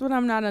what? That's what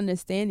I'm not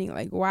understanding.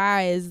 Like,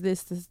 why is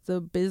this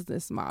the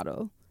business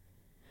model?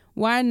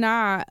 Why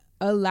not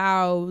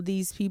allow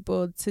these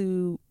people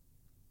to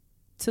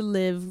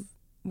live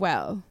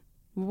well?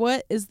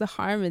 What is the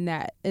harm in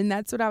that? And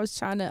that's what I was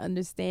trying to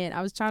understand.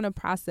 I was trying to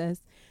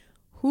process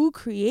who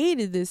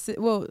created this.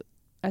 Well,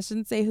 I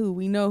shouldn't say who.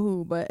 We know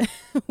who, but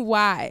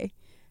why?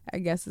 I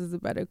guess is a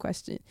better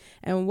question.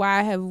 And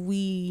why have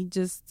we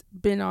just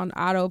been on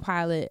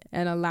autopilot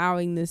and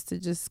allowing this to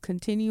just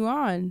continue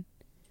on?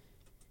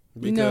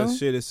 Because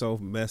shit is so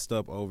messed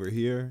up over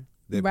here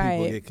that Right.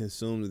 people get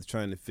consumed with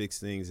trying to fix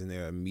things in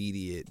their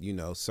immediate,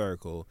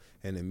 circle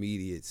and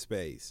immediate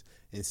space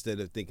instead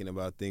of thinking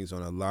about things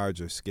on a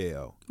larger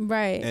scale.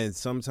 Right. And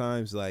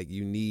sometimes,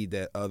 you need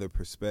that other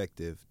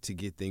perspective to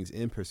get things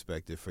in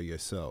perspective for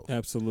yourself.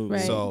 Absolutely.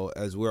 Right. So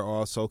as we're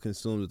all so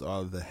consumed with all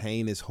of the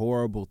heinous,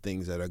 horrible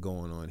things that are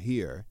going on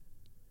here,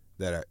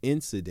 that are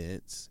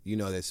incidents,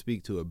 that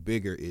speak to a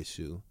bigger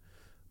issue,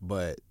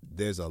 but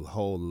there's a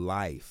whole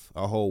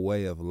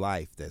way of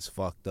life that's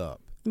fucked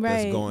up.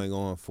 Right. That's going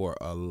on for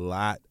a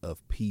lot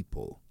of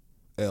people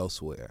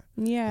elsewhere.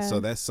 Yeah. So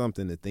that's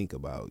something to think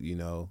about,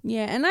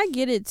 Yeah, and I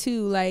get it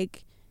too,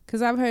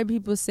 because I've heard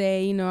people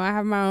say, I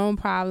have my own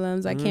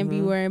problems. I can't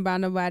be worrying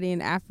about nobody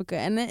in Africa.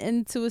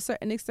 And to a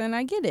certain extent,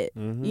 I get it.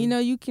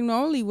 You can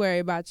only worry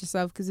about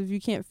yourself, because if you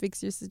can't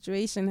fix your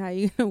situation, how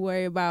you going to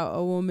worry about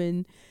a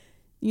woman,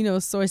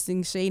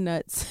 sourcing shea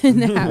nuts in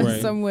the house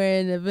Right.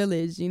 somewhere in a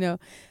village?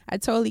 I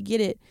totally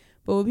get it.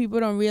 But what people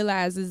don't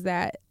realize is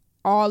that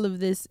all of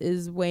this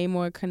is way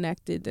more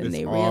connected than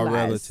they realize. It's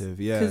all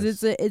relative, yes.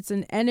 Because it's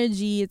an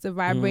energy, it's a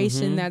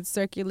vibration that's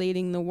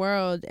circulating the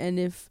world, and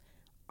if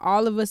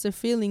all of us are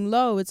feeling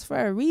low, it's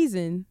for a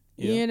reason.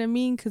 You know what I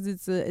mean? Because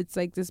it's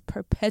like this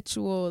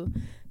perpetual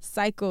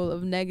cycle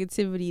of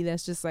negativity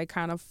that's just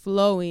kind of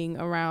flowing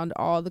around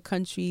all the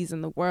countries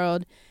in the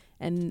world,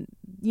 and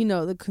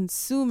the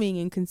consuming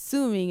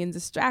and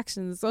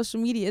distractions, social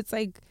media.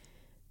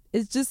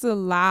 It's just a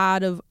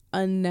lot of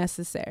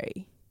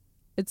unnecessary.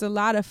 It's a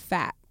lot of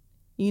fat,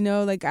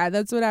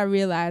 that's what I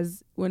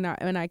realized when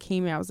I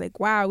came in. I was like,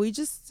 wow, there's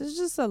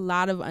just a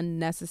lot of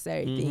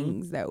unnecessary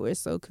things that we're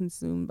so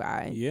consumed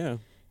by. Yeah.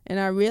 And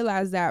I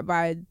realized that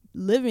by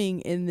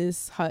living in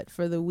this hut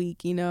for the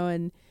week,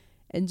 and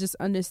just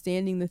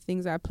understanding the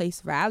things I place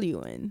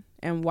value in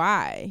and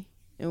why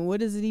and what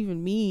does it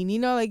even mean.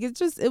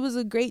 It was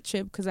a great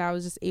trip because I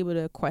was just able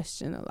to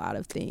question a lot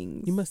of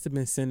things. You must have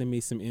been sending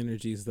me some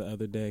energies the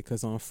other day,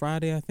 because on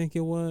Friday, I think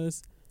it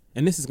was,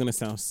 and this is going to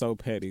sound so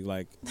petty,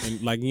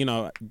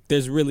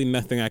 there's really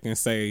nothing I can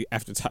say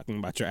after talking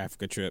about your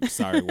Africa trip.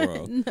 Sorry,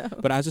 world. No.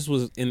 But I just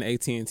was in the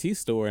AT&T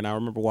store, and I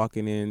remember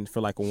walking in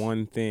for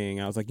one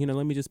thing. I was like,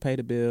 let me just pay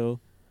the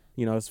bill.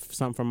 It's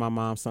something for my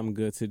mom, something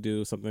good to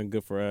do, something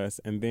good for us.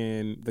 And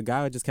then the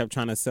guy just kept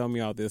trying to sell me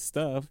all this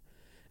stuff.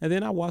 And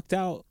then I walked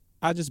out.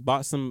 I just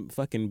bought some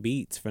fucking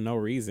beats for no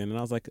reason. And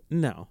I was like,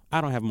 no, I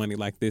don't have money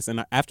like this.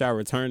 And after I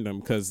returned them,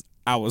 because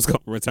I was going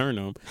to return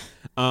them,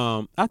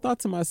 I thought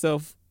to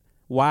myself,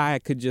 why I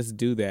could just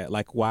do that.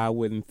 Why I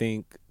wouldn't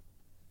think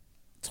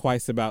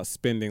twice about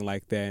spending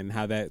like that, and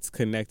how that's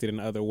connected in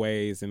other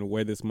ways, and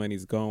where this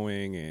money's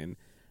going, and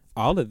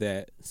all of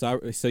that. So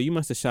you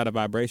must have shot a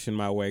vibration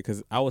my way,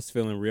 because I was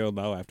feeling real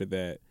low after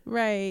that.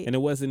 Right. And it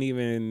wasn't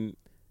even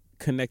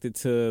connected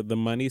to the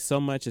money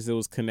so much as it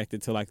was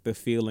connected to the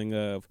feeling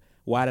of,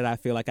 why did I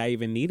feel like I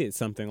even needed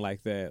something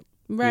like that?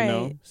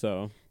 Right.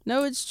 So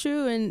no, it's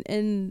true.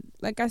 And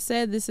like I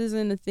said, this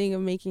isn't a thing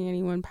of making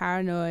anyone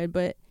paranoid,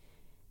 but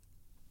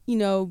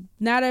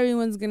not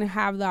everyone's going to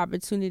have the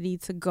opportunity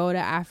to go to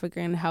Africa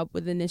and help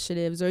with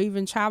initiatives, or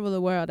even travel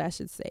the world, I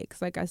should say.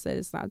 Because like I said,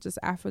 it's not just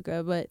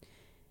Africa, but,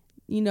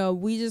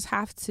 we just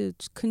have to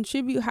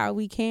contribute how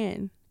we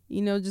can,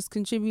 just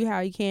contribute how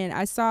you can.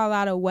 I saw a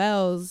lot of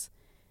wells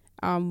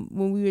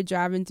when we were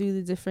driving through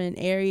the different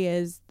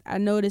areas. I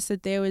noticed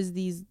that there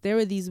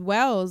were these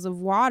wells of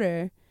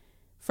water,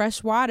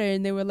 fresh water,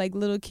 and they were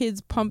little kids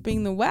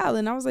pumping the well,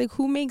 and I was like,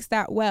 who makes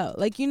that well?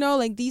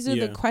 These are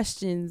the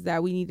questions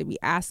that we need to be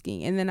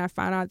asking. And then I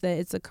found out that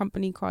it's a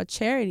company called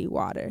Charity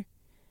Water,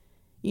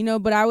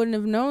 but I wouldn't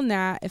have known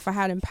that if I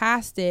hadn't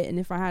passed it and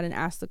if I hadn't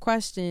asked the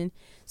question.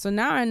 So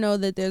now I know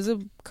that there's a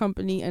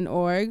company, an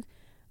org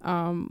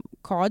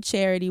called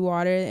Charity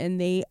Water, and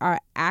they are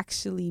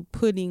actually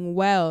putting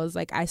wells.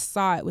 I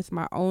saw it with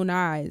my own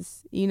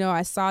eyes.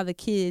 I saw the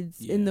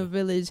kids in the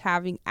village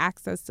having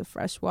access to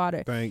fresh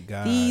water. Thank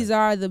God. These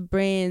are the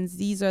brands,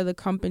 these are the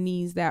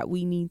companies that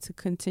we need to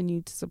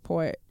continue to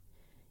support.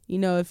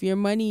 If your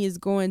money is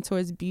going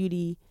towards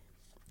beauty,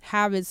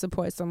 have it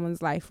support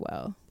someone's life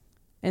well.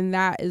 And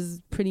that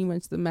is pretty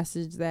much the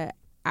message that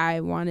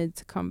I wanted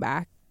to come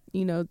back,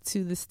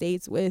 to the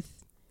States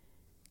with.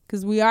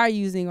 Because we are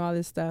using all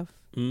this stuff,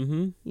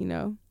 And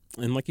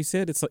like you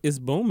said, it's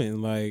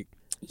booming.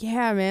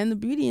 Yeah, man, the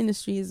beauty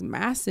industry is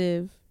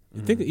massive.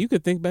 You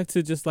could think back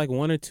to just like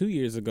 1 or 2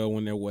 years ago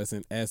when there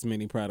wasn't as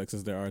many products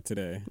as there are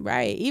today.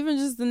 Right. Even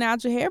just the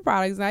natural hair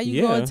products. Now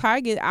you go to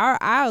Target, our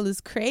aisle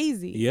is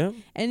crazy. Yep.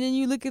 And then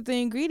you look at the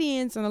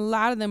ingredients, and a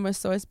lot of them are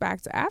sourced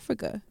back to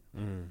Africa.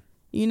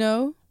 You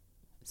know?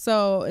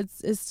 So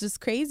it's just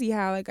crazy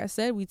how, like I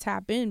said, we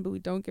tap in, but we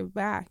don't give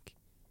back.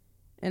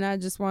 And I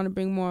just want to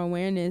bring more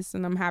awareness,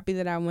 and I'm happy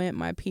that I went.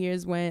 My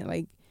peers went.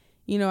 Like,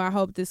 you know, I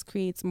hope this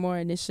creates more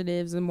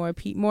initiatives and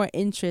more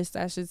interest,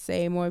 I should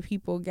say, more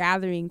people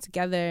gathering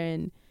together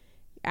and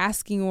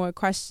asking more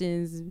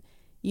questions.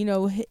 You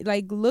know,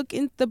 like, look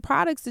at the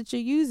products that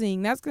you're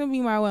using. That's going to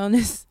be my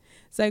wellness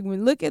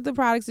segment. Look at the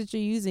products that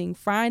you're using.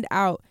 Find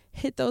out.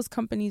 Hit those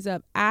companies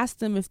up. Ask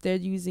them if they're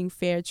using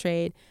fair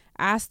trade.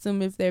 Ask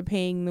them if they're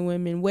paying the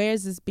women. Where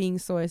is this being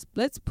sourced?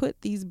 Let's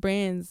put these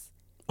brands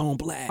on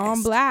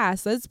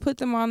blast. Let's put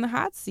them on the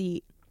hot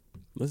seat.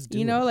 Let's do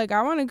it. Like,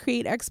 I want to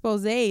create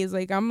exposés.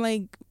 Like, I'm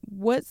like,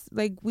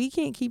 we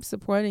can't keep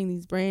supporting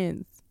these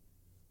brands.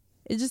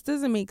 It just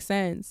doesn't make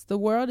sense. The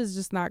world is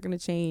just not going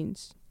to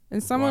change.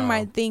 And someone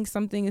might think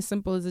something as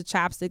simple as a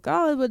chapstick,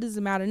 oh, what does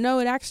it matter? No,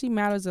 it actually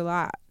matters a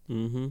lot.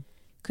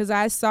 Because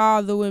I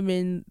saw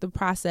the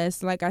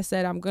process. Like I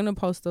said, I'm going to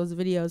post those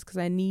videos because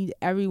I need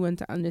everyone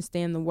to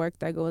understand the work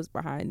that goes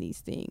behind these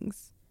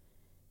things.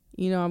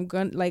 You know,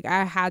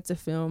 I had to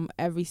film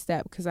every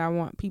step because I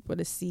want people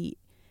to see.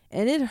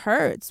 And it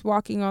hurts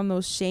walking on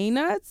those shea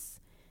nuts,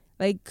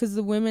 like, because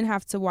the women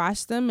have to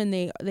wash them and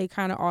they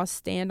kind of all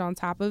stand on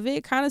top of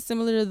it. Kind of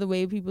similar to the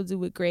way people do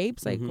with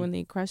grapes, like when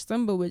they crush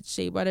them, but with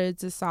shea butter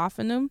to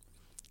soften them.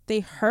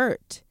 They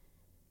hurt.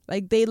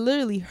 Like, they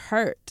literally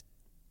hurt.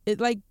 It's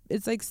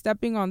like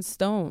stepping on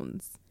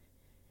stones.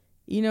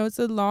 You know, it's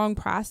a long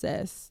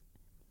process.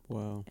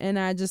 Wow. And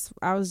I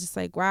was just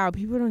like, wow,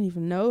 people don't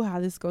even know how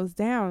this goes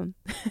down.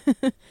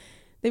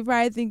 They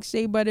probably think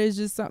shea butter is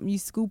just something you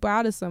scoop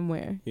out of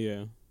somewhere.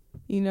 Yeah.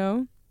 You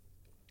know?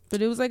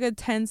 But it was like a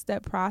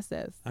 10-step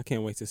process. I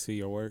can't wait to see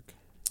your work.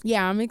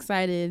 Yeah, I'm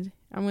excited.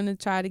 I'm going to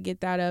try to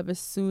get that up as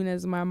soon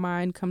as my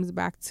mind comes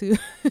back to.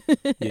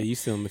 Yeah, you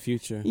still in the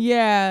future.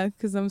 Yeah,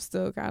 because I'm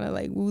still kind of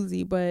like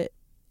woozy, but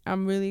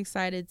I'm really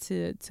excited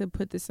to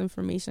put this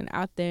information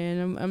out there.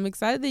 And I'm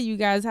excited that you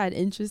guys had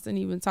interest in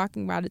even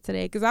talking about it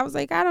today, because I was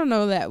like, I don't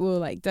know that we'll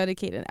like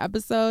dedicate an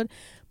episode,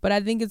 but I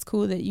think it's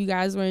cool that you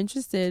guys were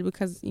interested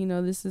because, you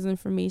know, this is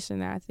information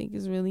that I think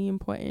is really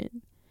important.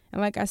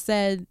 And like I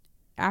said,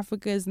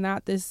 Africa is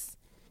not this,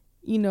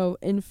 you know,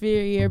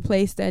 inferior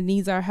place that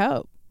needs our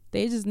help.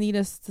 They just need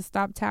us to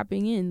stop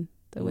tapping in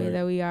the way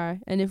that we are.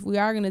 And if we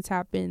are going to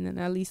tap in, then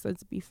at least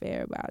let's be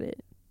fair about it.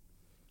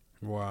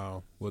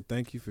 Wow. Well,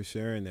 thank you for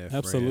sharing that,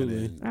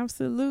 Absolutely. Fran.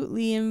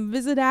 Absolutely. And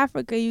visit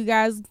Africa, you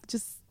guys.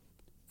 Just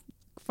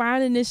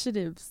find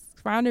initiatives.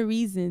 Find a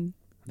reason.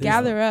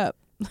 Gather up.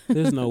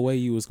 There's no way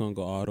you was going to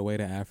go all the way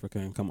to Africa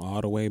and come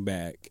all the way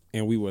back,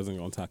 and we wasn't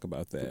going to talk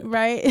about that.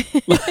 Right?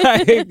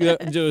 Like,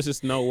 there was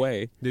just no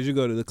way. Did you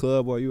go to the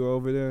club while you were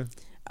over there?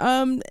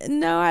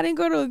 No, I didn't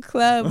go to a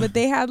club, but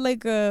they had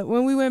like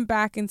when we went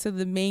back into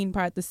the main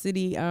part, the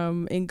city,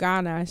 in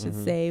Ghana, I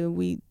should say,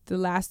 the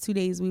last 2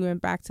 days we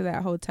went back to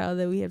that hotel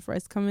that we had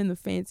first come in, the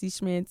fancy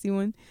schmancy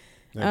one.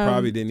 They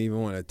probably didn't even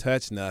want to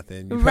touch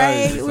nothing.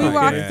 Right? We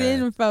walked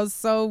in and felt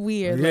so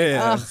weird.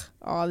 Yeah. Like, ugh,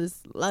 all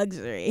this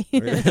luxury.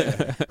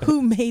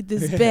 Who made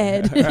this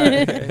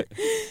bed?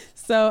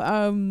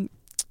 So,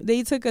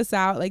 they took us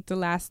out like the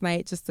last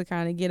night just to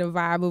kind of get a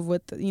vibe of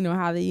what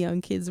how the young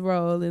kids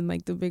roll in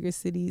like the bigger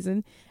cities,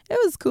 and it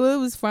was cool. It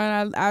was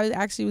fun. I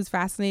actually was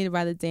fascinated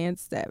by the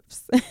dance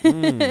steps.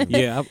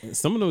 Yeah,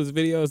 some of those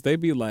videos they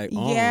be like,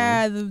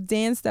 yeah, the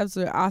dance steps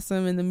were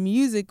awesome, and the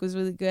music was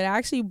really good. I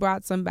actually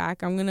brought some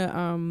back. I'm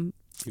gonna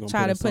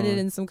try to put it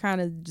in some kind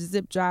of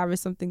zip drive or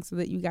something so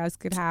that you guys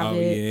could have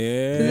it.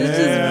 Yeah. 'Cause it's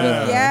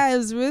just it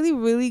was really,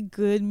 really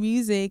good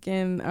music,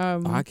 and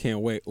I can't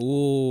wait.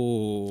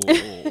 Ooh.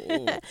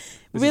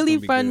 really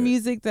fun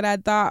music that I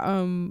thought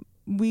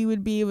we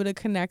would be able to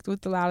connect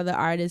with a lot of the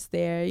artists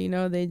there. You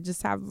know, they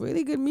just have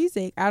really good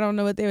music. I don't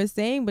know what they were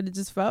saying, but it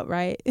just felt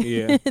right.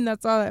 Yeah. And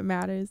that's all that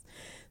matters.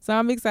 So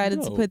I'm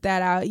excited to put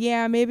that out.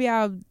 Yeah, maybe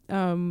I'll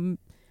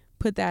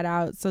put that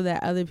out so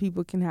that other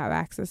people can have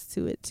access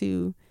to it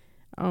too.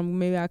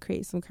 Maybe I'll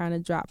create some kind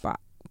of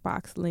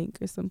Dropbox link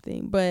or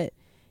something. But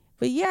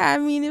yeah, I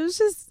mean, it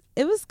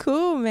was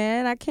cool,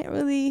 man.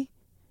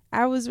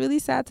 I was really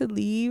sad to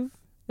leave.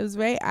 It was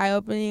very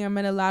eye-opening. I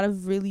met a lot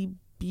of really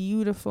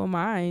beautiful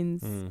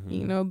minds,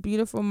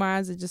 beautiful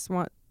minds that just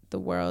want the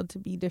world to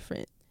be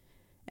different.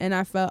 And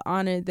I felt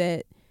honored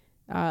that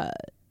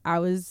I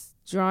was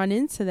drawn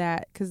into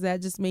that, because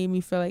that just made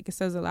me feel like it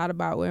says a lot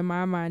about where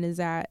my mind is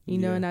at,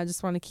 know, and I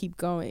just want to keep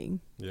going.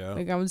 Yeah.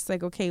 Like, I'm just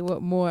like, okay,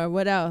 what more?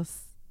 What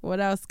else? What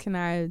else can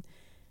I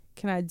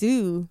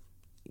do?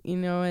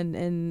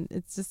 And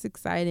it's just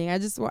exciting.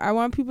 I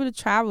want people to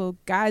travel.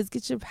 Guys,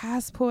 get your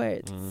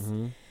passports.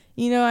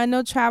 I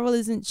know travel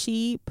isn't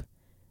cheap,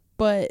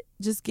 but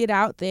just get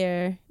out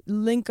there.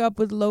 Link up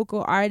with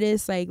local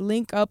artists, like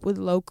link up with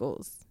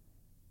locals.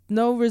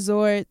 No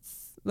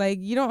resorts. Like,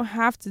 you don't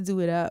have to do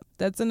it up.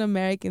 That's an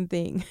American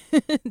thing.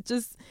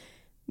 Just,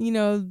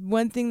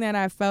 one thing that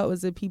I felt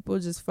was that people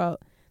just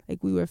felt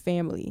like we were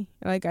family.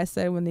 Like I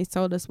said, when they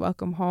told us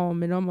welcome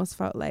home, it almost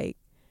felt like,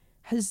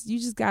 you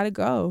just got to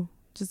go.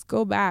 Just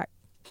go back.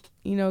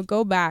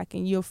 Go back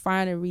and you'll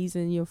find a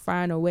reason. You'll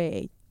find a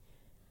way.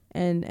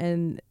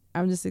 And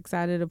I'm just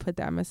excited to put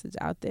that message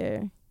out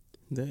there.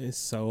 That is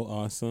so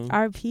awesome.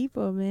 Our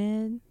people,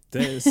 man.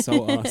 That is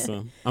so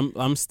awesome.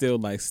 I'm still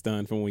like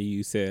stunned from when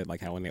you said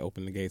like how when they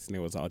opened the gates and they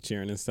was all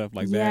cheering and stuff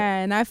like that. Yeah,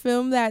 and I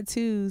filmed that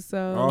too.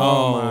 So.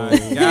 Oh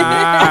my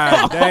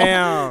God!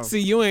 Damn.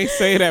 See, you ain't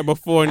say that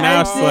before. Now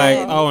it's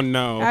like, oh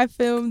no. I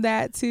filmed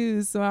that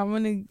too. So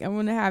I'm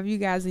gonna have you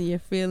guys in your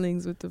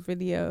feelings with the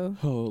video.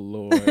 Oh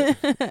Lord.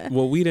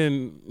 Well, we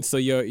didn't. So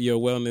your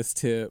wellness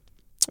tip.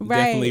 Right.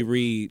 Definitely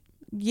read.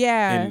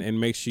 Yeah. And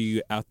make sure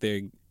you out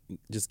there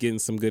just getting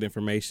some good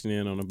information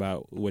in on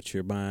about what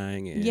you're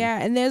buying.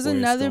 And there's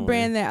another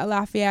brand that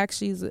Alafia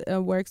actually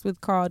works with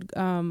called,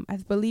 I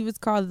believe it's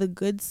called The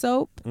Good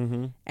Soap.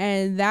 Mm-hmm.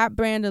 And that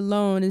brand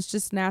alone is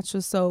just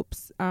natural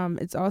soaps.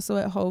 It's also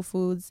at Whole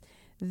Foods.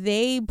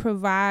 They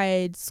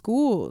provide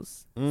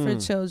schools for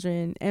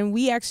children. And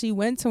we actually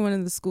went to one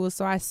of the schools.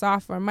 So I saw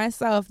for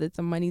myself that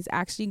the money's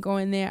actually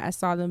going there. I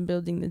saw them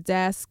building the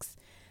desks.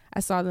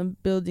 I saw them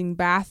building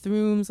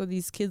bathrooms so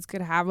these kids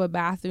could have a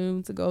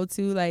bathroom to go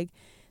to. Like,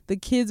 the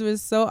kids were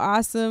so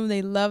awesome.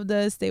 They loved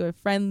us. They were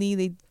friendly.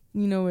 They,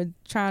 were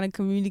trying to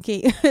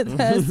communicate with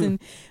us, and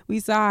we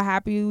saw how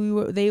happy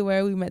they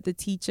were. We met the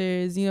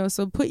teachers,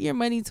 so put your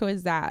money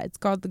towards that. It's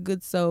called The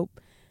Good Soap.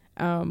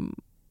 And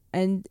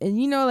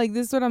like,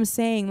 this is what I'm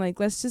saying. Like,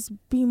 let's just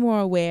be more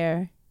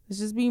aware. Let's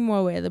just be more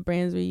aware of the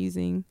brands we're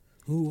using.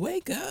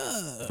 Wake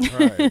up.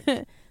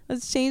 Right.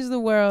 Let's change the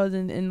world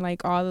in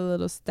like all the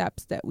little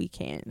steps that we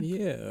can.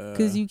 Yeah.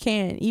 Because you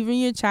can. Even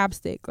your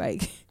chapstick,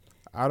 like.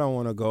 I don't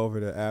want to go over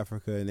to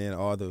Africa and then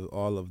all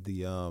of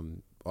the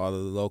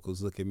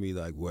locals look at me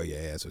like, where your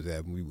ass was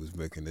at when we was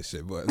making this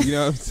shit. But you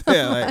know what I'm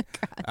saying? Like,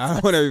 I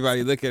don't want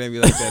everybody looking at me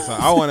like that. So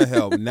I want to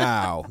help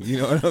now. You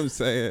know what I'm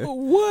saying?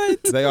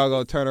 What? They all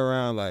gonna turn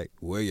around like,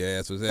 where your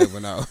ass was at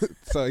when I was.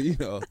 So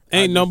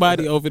ain't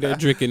nobody over there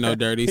drinking no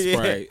dirty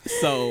Sprite. Yeah.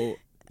 So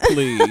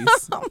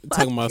please,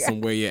 talking about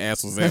some where your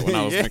ass was at when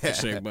I was making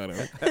shea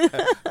butter.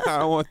 I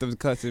don't want them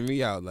cussing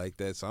me out like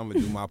that. So I'm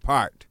gonna do my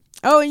part.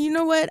 Oh, and you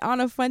know what? On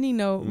a funny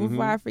note,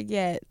 before I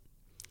forget,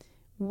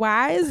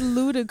 why is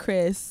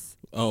Ludacris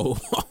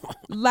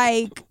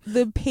like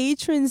the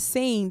patron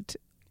saint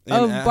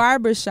of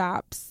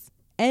barbershops?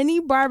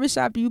 Any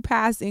barbershop you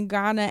pass in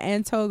Ghana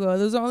and Togo,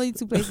 those are only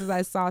two places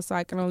I saw, so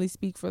I can only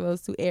speak for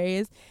those two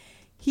areas.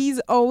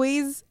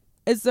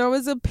 It's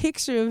always a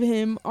picture of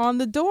him on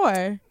the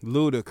door.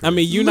 Ludacris. I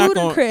mean, you're not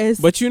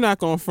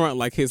going to front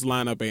like his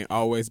lineup ain't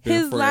always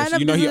been fresh.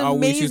 His lineup is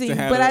always amazing, used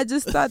to have. But I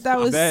just thought that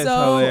was that's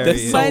so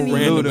hilarious. funny.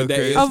 Random. That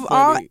is of funny.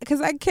 all, because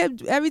I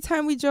kept every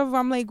time we drove,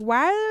 I'm like,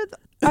 why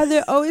are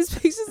there always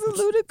pictures of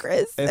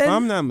Ludacris? If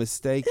I'm not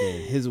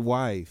mistaken, his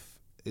wife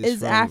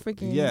is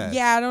African. Yes.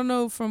 Yeah, I don't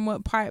know from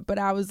what part, but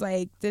I was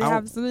like, did it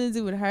have something to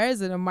do with her? Is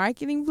it a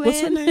marketing plan?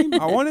 What's her name?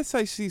 I want to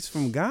say she's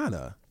from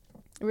Ghana.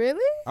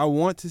 Really? I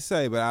want to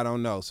say, but I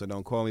don't know, so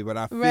don't call me. But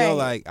I feel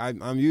like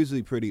I'm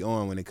usually pretty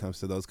on when it comes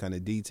to those kind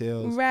of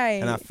details.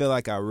 Right. And I feel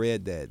like I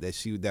read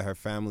that her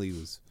family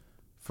was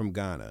from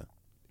Ghana.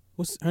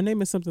 Her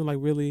name is something like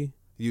really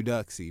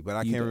Euduxie, but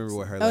I can't remember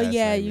what her last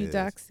name is.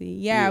 Euduxie.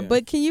 Yeah,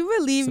 but can you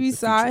believe we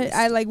saw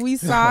it? We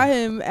saw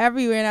him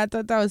everywhere, and I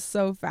thought that was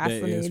so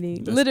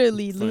fascinating.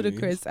 Literally, funny.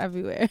 Ludacris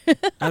everywhere.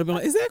 I'd be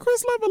like, is that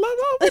Chris Lover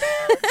over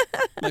there?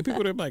 Like,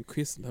 people are like,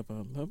 Chris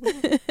Lover.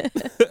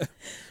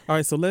 All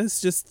right, so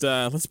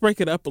let's break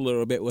it up a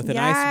little bit with an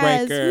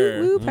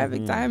icebreaker. Woo,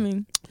 perfect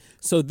timing.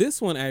 So this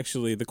one,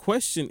 actually, the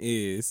question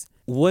is,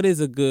 what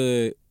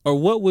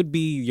would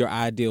be your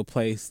ideal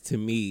place to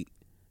meet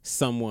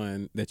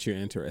someone that you're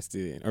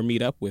interested in, or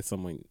meet up with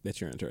someone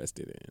that you're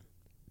interested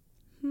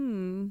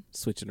in?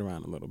 Switch it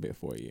around a little bit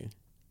for you.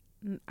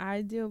 An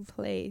ideal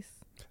place.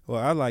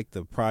 Well, I like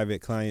the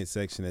private client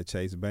section at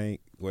Chase Bank,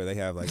 where they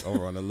have like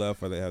over on the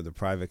left where they have the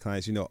private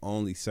clients.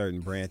 Only certain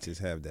branches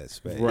have that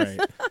space. Right.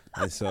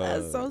 And so,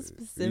 that's so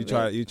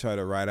specific. You try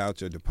to write out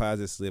your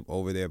deposit slip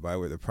over there by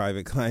where the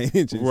private client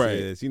is,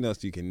 so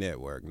you can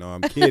network. No,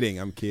 I'm kidding.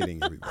 I'm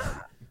kidding, everybody.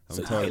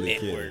 I'm totally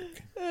kidding.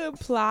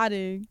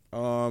 Plotting.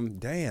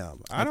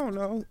 Damn. I don't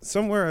know.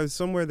 Somewhere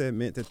that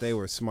meant that they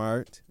were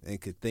smart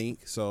and could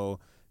think. So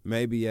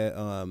maybe at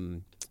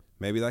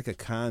maybe like a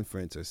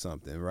conference or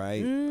something,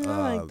 right?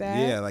 I like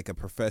that. Yeah, like a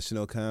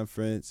professional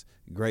conference.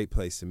 Great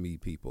place to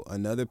meet people.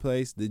 Another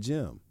place, the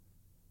gym.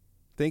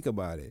 Think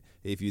about it.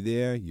 If you're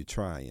there, you're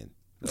trying.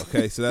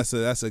 Okay, so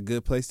that's a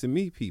good place to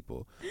meet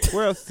people.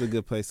 Where else is a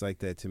good place like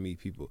that to meet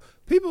people?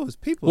 People.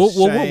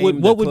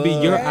 What would be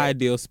your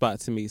ideal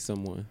spot to meet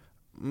someone?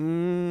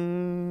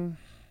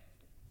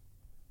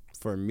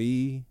 For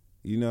me,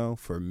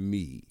 for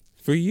me.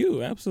 For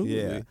you,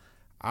 absolutely. Yeah,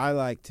 I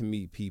like to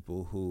meet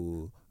people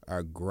who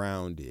are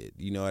grounded.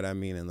 You know what I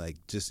mean, and like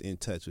just in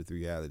touch with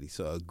reality.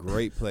 So a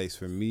great place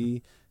for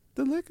me.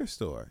 the liquor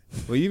store.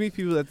 When you meet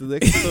people at the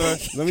liquor store,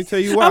 let me tell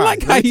you why. I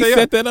like how you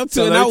set that up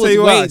too, and I was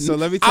waiting. waiting. So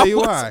let me tell you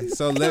why.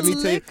 So let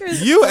me tell you.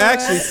 You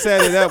actually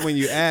set it up when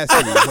you asked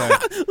me.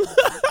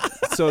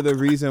 So the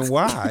reason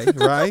why,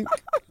 right?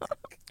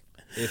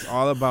 It's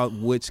all about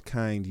which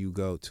kind you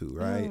go to,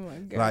 right? Oh my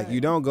God. Like you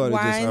don't go to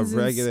just a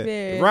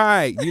regular,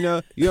 right? You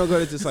know, you don't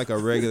go to just like a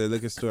regular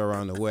liquor store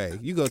around the way.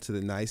 You go to the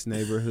nice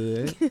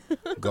neighborhood,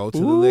 go to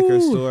the liquor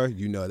store.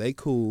 You know they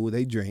cool,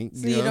 they drink.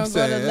 So you don't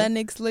go to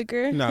Lennox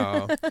Liquor?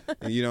 No,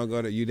 and you don't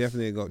go to. You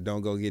definitely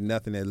don't go get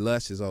nothing at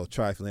Lush's old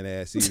trifling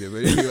ass either.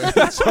 But anyway,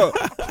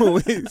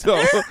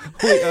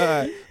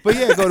 but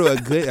yeah, go to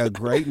a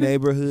great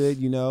neighborhood.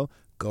 You know.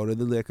 Go to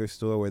the liquor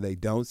store where they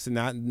don't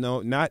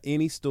not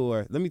any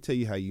store. Let me tell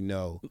you how you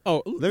know.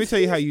 Let me tell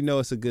you how you know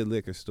it's a good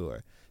liquor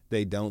store.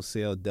 They don't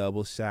sell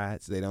double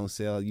shots. They don't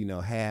sell,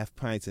 half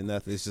pints and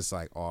nothing. It's just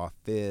like all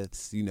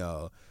fifths,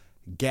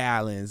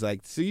 gallons.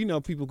 Like, so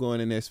people going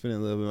in there spending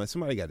a little bit of money.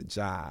 Somebody got a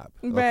job.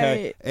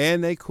 Okay? Right.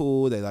 And they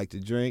cool. They like to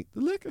drink.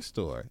 The liquor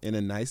store in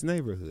a nice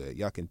neighborhood.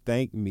 Y'all can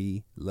thank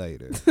me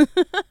later.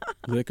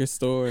 Liquor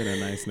store in a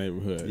nice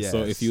neighborhood. Yes.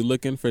 So if you're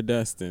looking for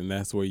Dustin,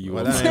 that's where you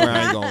are. That ain't where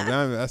I ain't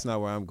going. That's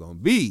not where I'm going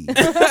to be. But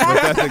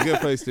that's a good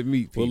place to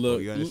meet people.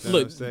 Well, you understand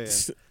what I'm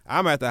saying?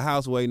 I'm at the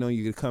house waiting on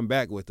you to come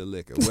back with the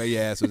liquor. Where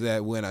your ass was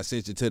at when I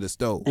sent you to the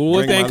store. Well,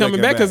 what, they ain't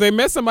coming back because they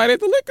met somebody at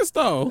the liquor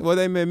store. Well,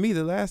 they met me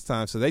the last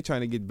time, so they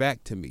trying to get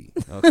back to me.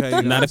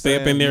 Okay, not if they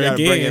up in there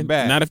again.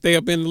 Not if they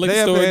up in the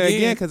liquor store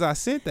again. Because I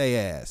sent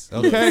their ass.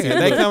 Okay,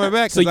 and they coming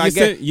back. So you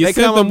sent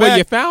them where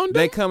you found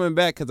them. They coming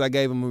back because I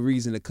gave them a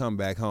reason to come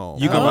back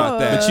home. You How about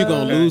that? But you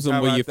gonna lose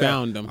them where you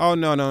found them. Oh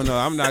no!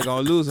 I'm not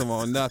gonna lose them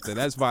on nothing.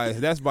 That's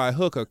by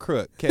hook or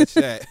crook. Catch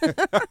that.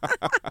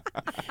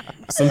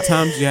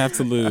 Sometimes you have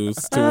to lose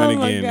to win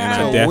again, and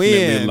I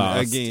definitely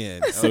lost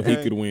again, so he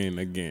could win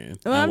again.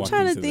 Well, I'm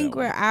trying to think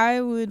where I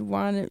would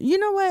want to. You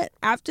know what?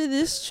 After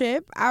this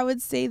trip, I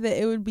would say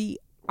that it would be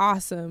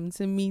awesome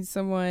to meet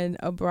someone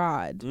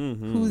abroad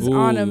who's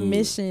on a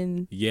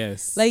mission.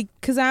 Yes, like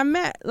because I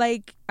met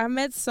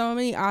so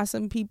many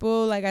awesome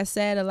people. Like I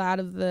said, a lot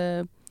of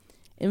the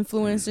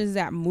influencers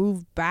that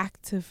moved back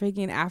to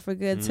freaking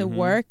Africa to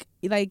work,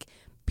 like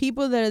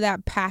people that are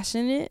that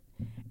passionate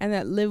and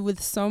that live with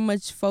so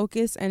much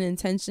focus and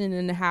intention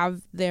and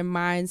have their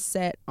mind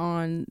set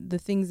on the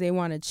things they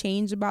want to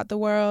change about the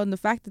world and the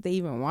fact that they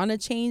even want to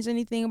change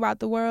anything about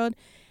the world,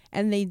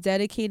 and they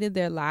dedicated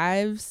their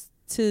lives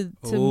to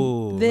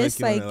this.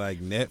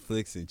 Like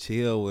Netflix and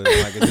chill with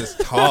like just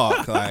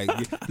talk like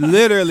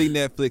literally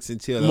Netflix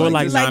and chill. More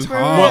like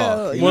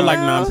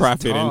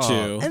nonprofit and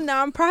chill. And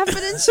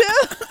nonprofit and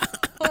chill.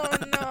 Oh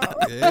no.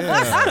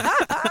 Yeah.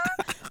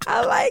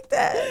 I like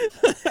that.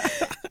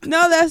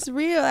 No, that's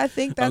real. I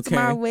think that's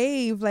my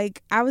wave.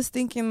 Like I was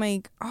thinking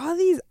like all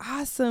these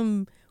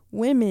awesome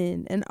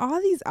women and all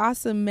these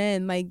awesome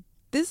men, like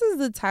this is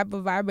the type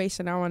of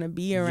vibration I want to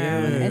be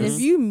around. Yes. And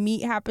if you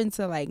happen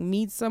to like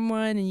meet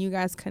someone and you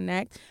guys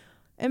connect,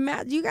 and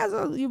you guys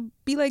you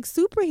be like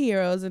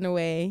superheroes in a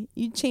way.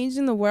 You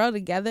changing the world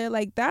together.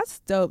 Like that's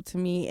dope to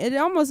me. It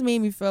almost made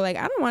me feel like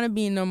I don't want to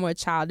be in no more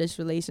childish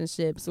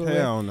relationships or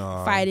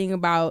fighting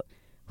about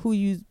who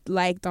you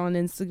liked on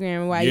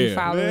Instagram, why you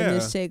following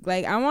this chick.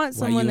 Like I want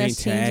someone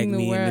that's changing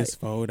the world. In this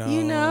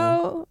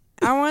photo?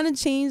 I want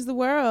to change the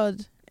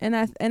world. And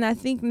I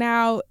think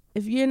now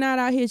if you're not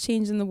out here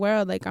changing the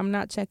world, like I'm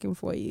not checking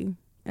for you.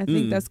 I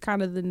think that's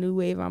kind of the new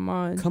wave I'm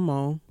on. Come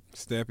on.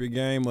 Step your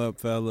game up,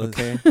 fellas.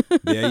 Okay.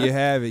 There you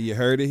have it. You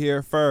heard it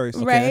here first.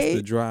 Okay, right? That's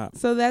the drop.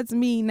 So that's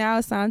me. Now,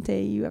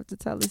 Asante, you have to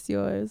tell us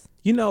yours.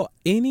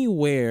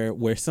 Anywhere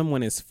where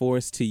someone is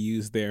forced to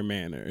use their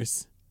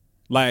manners.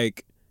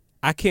 Like,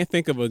 I can't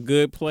think of a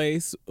good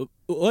place.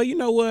 Well, you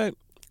know what?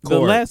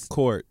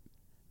 Court.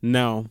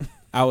 No,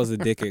 I was a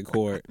dick at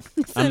court.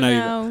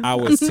 I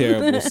was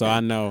terrible, so I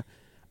know.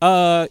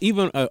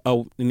 Even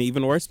an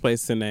even worse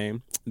place to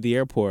name, the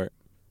airport,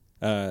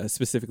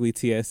 specifically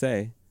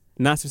TSA.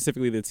 Not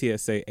specifically the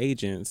TSA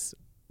agents,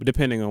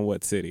 depending on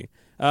what city.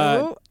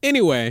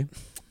 Anyway,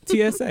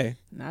 TSA.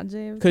 Not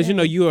JFK. Because,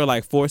 you are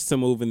like forced to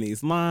move in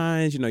these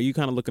lines. You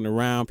kind of looking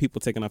around, people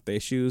taking off their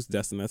shoes.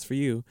 Dustin, that's for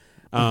you.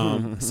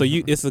 So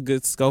it's a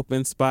good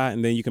scoping spot,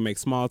 and then you can make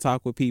small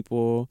talk with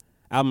people.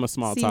 I'm a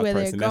small talk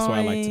person. That's where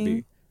I like to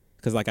be.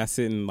 Because I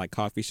sit in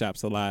coffee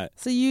shops a lot.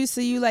 So you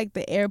like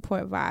the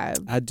airport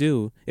vibe? I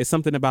do. It's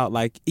something about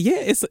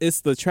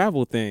it's the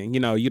travel thing.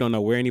 You don't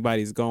know where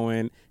anybody's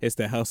going. It's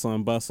the hustle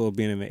and bustle of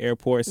being in the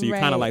airport. So you're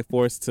kind of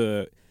forced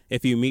to.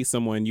 If you meet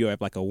someone, you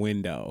have a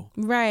window.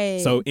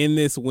 Right. So in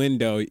this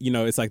window,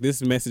 it's like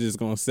this message is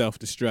going to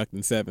self-destruct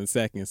in 7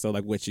 seconds. So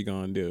what you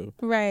going to do?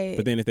 Right.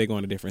 But then if they go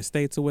into different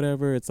states or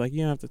whatever, it's like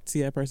you don't have to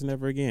see that person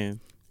ever again.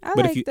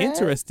 But if you're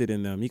interested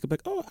in them, you could be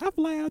like, I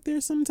fly out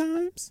there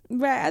sometimes.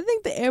 Right. I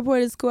think the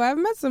airport is cool. I've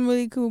met some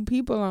really cool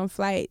people on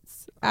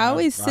flights. I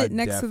always sit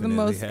next to the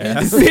most.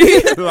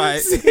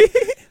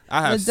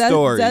 I have But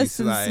stories.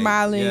 Dustin's like,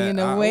 smiling in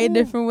a way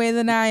different way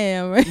than I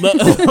am.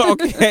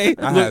 Okay.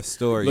 I have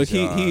stories. Look,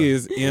 y'all. he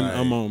is in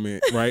a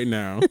moment right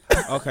now.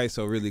 Okay,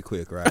 so really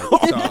quick, right?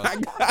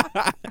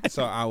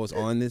 So I was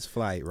on this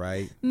flight,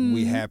 right?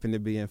 We happened to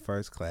be in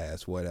first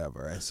class,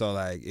 whatever. And so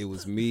like it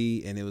was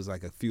me and it was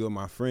like a few of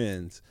my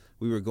friends.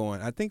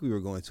 I think we were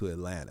going to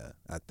Atlanta,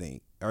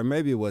 or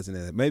maybe it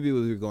wasn't. Maybe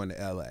we were going to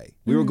L.A.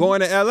 We were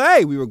going to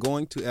L.A. We were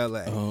going to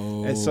L.A.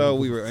 Oh, and so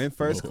we were in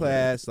first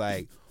class,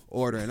 like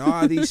ordering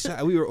all these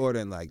shots. We were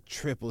ordering like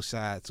triple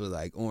shots with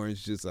like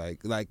orange juice,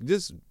 like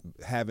just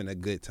having a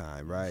good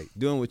time, right?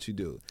 Doing what you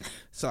do.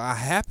 So I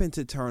happened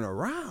to turn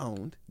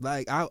around,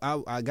 like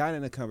I got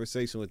in a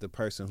conversation with the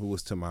person who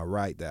was to my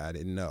right that I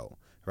didn't know,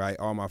 right?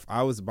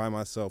 I was by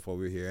myself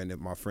over here, and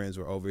then my friends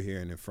were over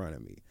here and in front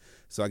of me.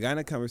 So I got in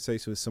a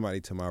conversation with somebody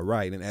to my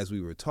right, and as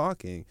we were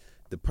talking,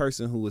 the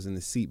person who was in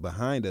the seat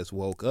behind us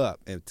woke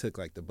up and took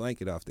like the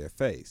blanket off their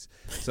face.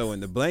 So when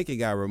the blanket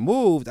got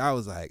removed, I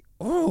was like,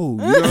 oh, you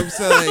know what I'm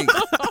saying?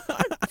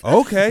 Like,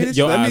 okay,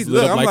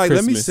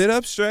 let me sit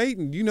up straight,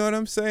 and you know what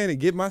I'm saying, and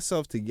get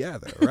myself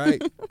together,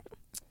 right?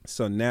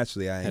 So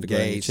naturally, I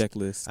engaged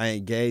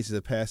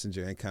the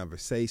passenger in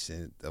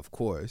conversation, of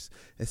course.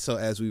 And so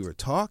as we were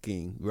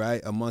talking,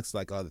 right, amongst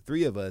like all the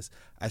three of us,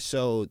 I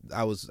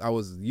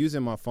was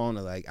using my phone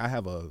to I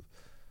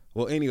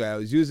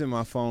was using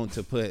my phone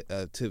to put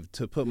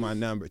to put my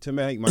number, to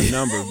make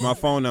my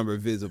phone number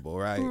visible,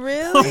 right?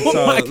 Really?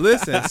 So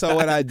listen, so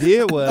what I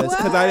did was,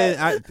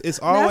 because it's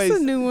always,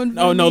 that's a new one for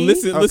Oh no, me.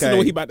 listen to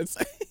what he about to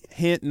say.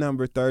 Hint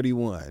number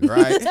 31,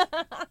 right?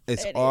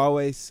 It's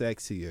always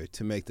sexier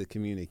to make the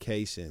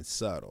communication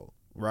subtle,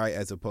 right,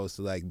 as opposed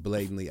to like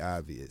blatantly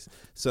obvious.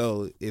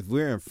 So if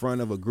we're in front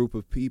of a group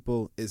of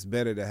people, it's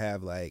better to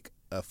have like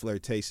a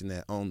flirtation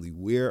that only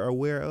we're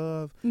aware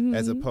of,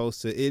 as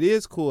opposed to, it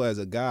is cool as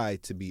a guy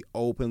to be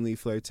openly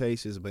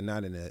flirtatious, but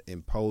not in an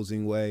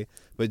imposing way,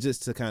 but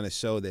just to kind of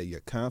show that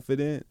you're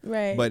confident.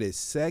 Right. But it's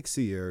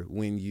sexier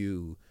when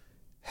you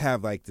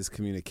have like this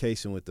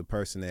communication with the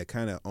person that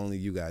kind of only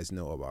you guys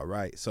know about,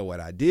 right? So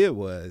what I did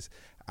was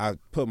I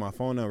put my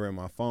phone number in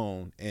my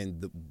phone,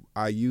 and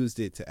I used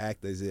it to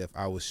act as if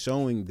I was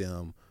showing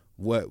them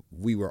what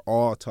we were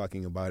all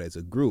talking about as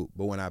a group.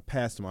 But when I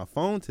passed my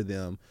phone to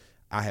them,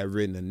 I had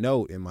written a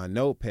note in my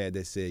notepad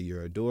that said,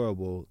 "You're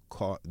adorable.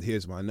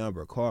 Here's my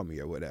number. Call me,"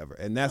 or whatever.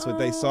 And that's what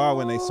they saw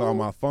when they saw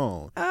my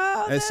phone.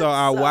 Oh, and so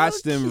I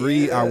watched them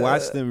read. I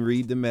watched them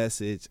read the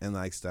message and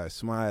like start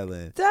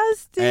smiling.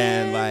 Dustin.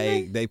 And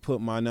like they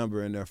put my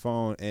number in their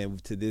phone,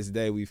 and to this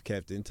day we've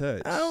kept in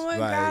touch. Oh my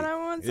God, I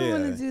want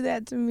someone to do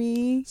that to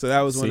me. So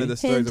that was one of the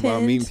stories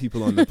about meeting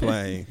people on the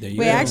plane.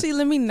 Wait, actually,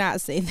 let me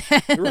not say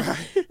that.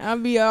 Right. I'll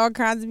be all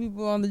kinds of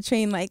people on the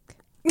train like.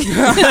 But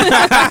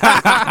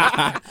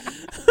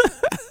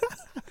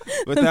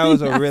that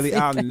was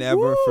I'll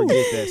never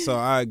forget that. So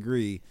I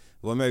agree.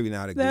 Well, maybe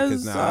not agree,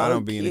 because now I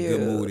don't be in a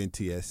good mood in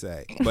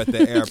TSA. But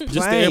the airplane,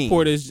 just the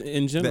airport is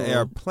in general. The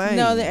airplane.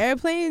 No, the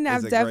airplane.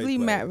 I've definitely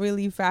met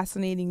really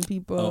fascinating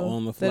people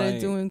on the flight. that are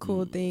doing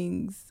cool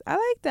things. I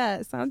like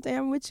that. Asante,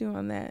 I'm with you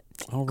on that.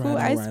 All right, cool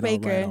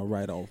icebreaker. All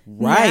right.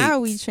 Now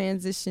we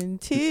transition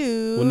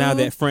to. Well, now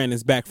that Fran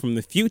is back from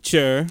the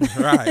future,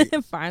 right?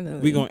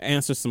 Finally, we're gonna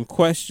answer some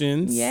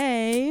questions.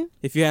 Yay!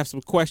 If you have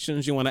some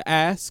questions you want to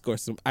ask, or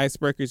some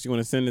icebreakers you want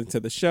to send into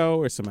the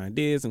show, or some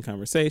ideas and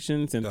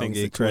conversations and things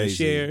that you want to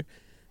share,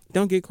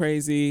 don't get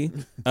crazy.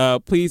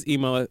 Please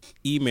email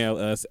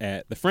us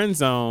at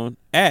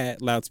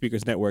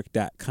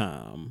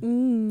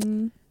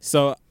thefriendzone@loudspeakersnetwork.com.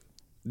 So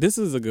this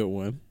is a good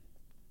one.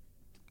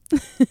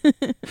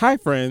 Hi,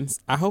 friends.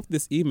 I hope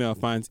this email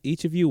finds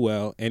each of you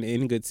well and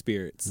in good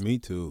spirits. Me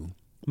too.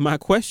 My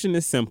question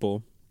is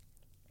simple.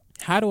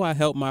 How do I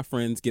help my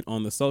friends get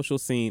on the social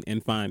scene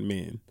and find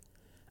men?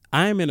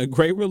 I am in a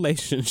great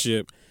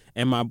relationship,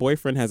 and my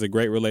boyfriend has a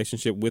great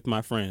relationship with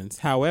my friends.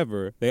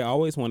 However, they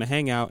always want to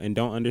hang out and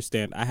don't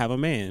understand I have a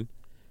man.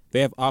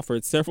 They have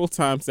offered several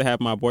times to have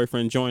my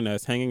boyfriend join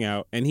us hanging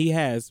out, and he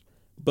has,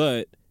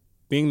 but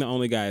being the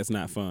only guy is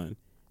not fun.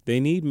 They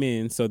need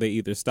men, so they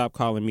either stop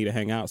calling me to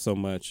hang out so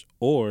much,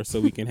 or so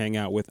we can hang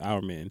out with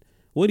our men.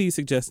 What do you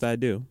suggest I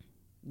do?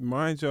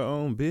 Mind your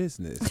own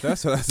business.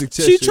 That's what I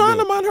suggest. She's trying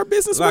to mind her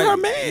business with her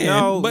man.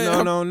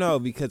 No,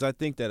 because I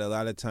think that a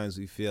lot of times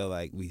we feel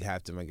like we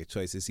have to make a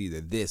choice. It's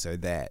either this or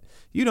that.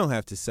 You don't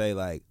have to say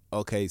like,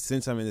 okay,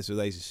 since I'm in this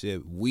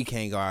relationship, we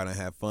can't go out and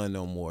have fun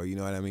no more. You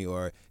know what I mean?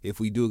 Or if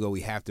we do go,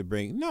 we have to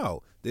bring.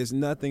 No, there's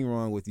nothing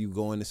wrong with you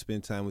going to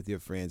spend time with your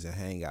friends and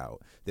hang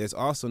out. There's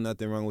also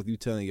nothing wrong with you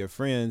telling your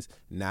friends,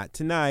 not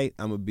tonight,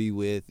 I'm going to be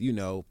with,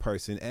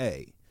 person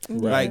A.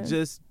 Right. Like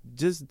just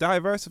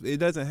diversify. It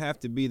doesn't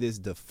have to be this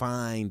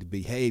defined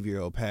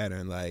behavioral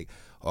pattern like,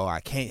 oh,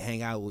 I can't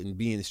hang out and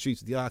be in the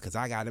streets with y'all because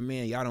I got a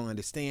man. Y'all don't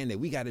understand that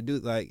we got to do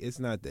like, it's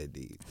not that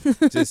deep.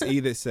 Just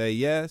either say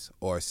yes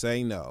or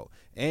say no.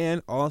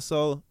 And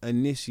also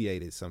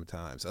initiate it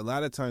sometimes. A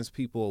lot of times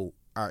people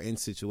are in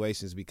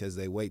situations because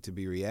they wait to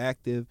be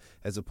reactive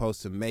as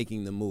opposed to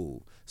making the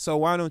move. So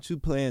why don't you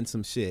plan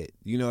some shit,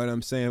 you know what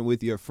I'm saying,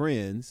 with your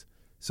friends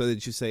so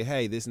that you say,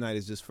 hey, this night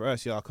is just for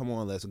us, y'all. Come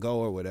on, let's go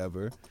or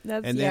whatever.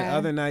 That's, and then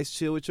other nights,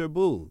 chill with your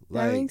boo.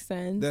 That makes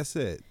sense. That's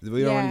it.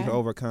 We don't need to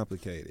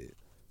overcomplicate it.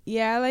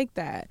 Yeah, I like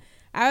that.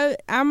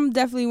 I'm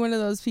definitely one of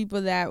those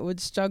people that would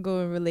struggle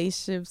in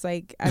relationships.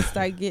 Like, I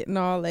start getting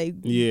all like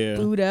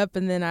booed up,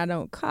 and then I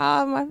don't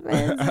call my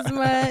friends as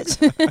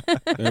much.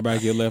 Everybody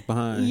get left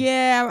behind.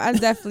 Yeah, I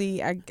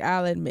definitely,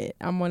 I'll admit,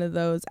 I'm one of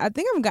those. I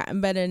think I've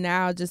gotten better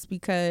now just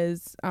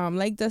because,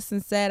 like Dustin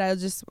said, I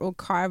just will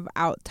carve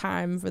out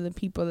time for the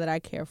people that I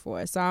care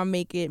for. So I'll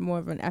make it more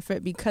of an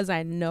effort because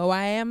I know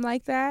I am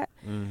like that.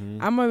 Mm-hmm.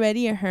 I'm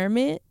already a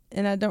hermit.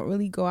 And I don't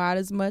really go out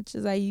as much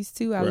as I used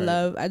to.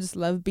 I just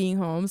love being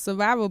home. So if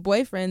I have a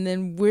boyfriend,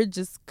 then we're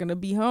just going to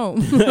be home.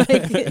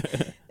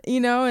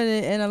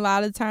 And a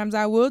lot of times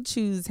I will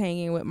choose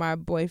hanging with my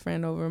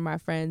boyfriend over my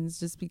friends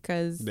just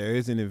because. There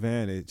is an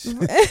advantage.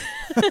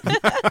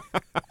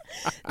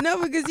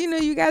 No, because,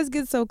 you guys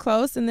get so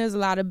close and there's a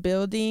lot of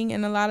building.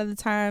 And a lot of the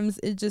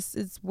times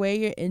it's where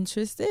your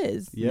interest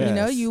is.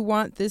 Yes. You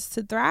want this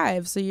to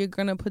thrive. So you're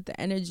going to put the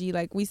energy,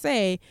 like we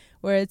say,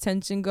 where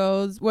attention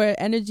goes, where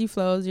energy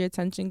flows, your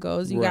attention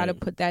goes. You got to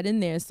put that in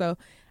there. So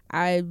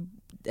I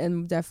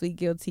am definitely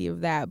guilty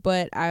of that.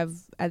 But I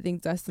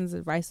think Dustin's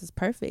advice is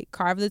perfect.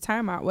 Carve the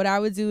time out. What I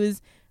would do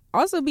is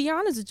also be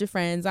honest with your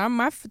friends. Tell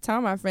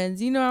my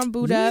friends, I'm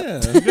booed up.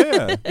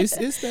 Yeah.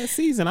 It's that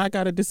season. I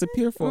gotta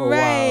disappear for a while.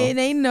 Right.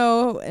 They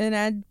know, and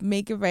I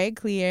make it very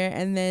clear.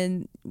 And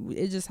then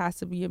it just has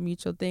to be a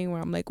mutual thing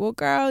where I'm like, well,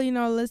 girl,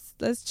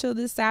 let's chill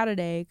this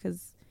Saturday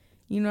because.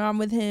 I'm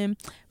with him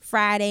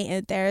Friday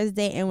and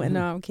Thursday, and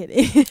no, I'm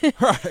kidding.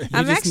 Right.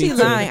 I'm actually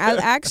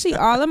lying.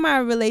 All of my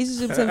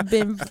relationships have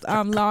been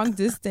long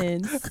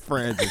distance.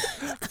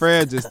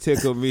 Fran just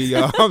tickled me,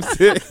 y'all. I'm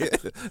serious.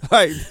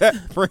 Like that,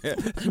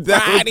 Fran.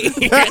 Friday.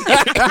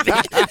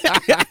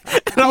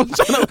 And I was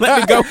trying to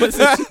let it go for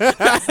some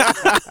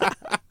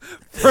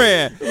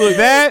Fran,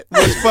 that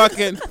was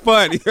fucking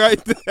funny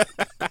right there.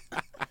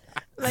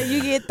 Like,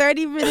 you get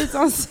 30 minutes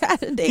on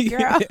Saturday,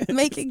 girl.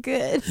 Make it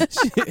good.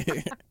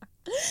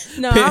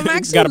 No, I'm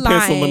actually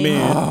lying.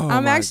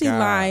 I'm actually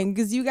lying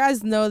because you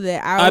guys know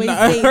that I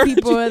always date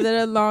people that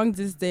are long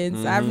distance.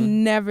 Mm-hmm. I've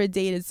never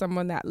dated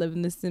someone that lived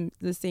in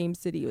the same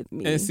city with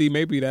me. And see,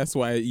 maybe that's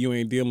why you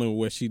ain't dealing with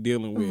what she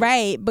dealing with.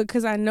 Right,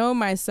 because I know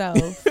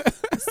myself.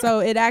 So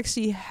it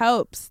actually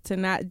helps to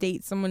not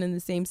date someone in the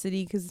same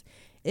city because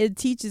it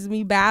teaches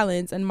me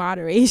balance and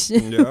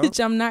moderation, which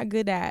I'm not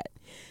good at.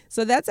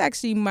 So that's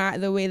actually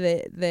the way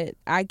that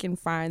I can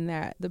find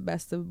that the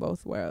best of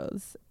both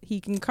worlds. He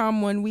can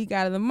come 1 week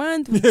out of the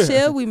month, we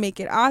chill, we make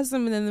it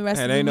awesome, and then the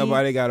rest of the week. And ain't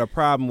nobody got a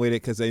problem with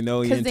it because they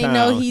know he's in town. Because they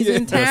know he's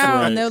in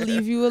town, and they'll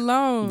leave you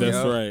alone.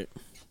 That's right.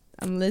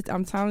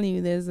 I'm telling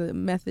you, there's a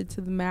method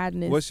to the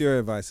madness. What's your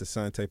advice,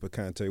 Asante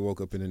Picante? Woke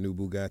up in a new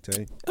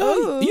Bugatti.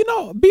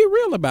 Be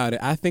real about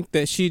it. I think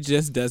that she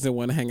just doesn't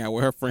want to hang out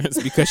with her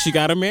friends because she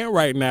got a man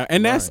right now,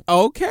 and that's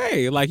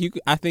okay. Like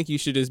I think you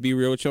should just be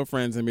real with your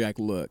friends and be like,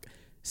 look.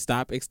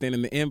 Stop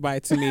extending the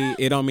invite to me.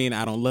 It don't mean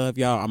I don't love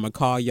y'all. I'm going to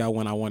call y'all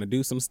when I want to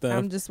do some stuff.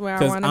 I'm just where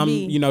I want to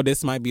be.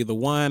 This might be the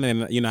one.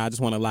 And, I just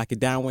want to lock it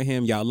down with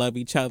him. Y'all love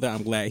each other.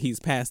 I'm glad he's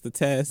passed the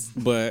test.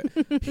 But,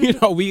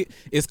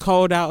 it's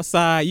cold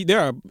outside.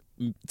 There are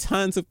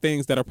tons of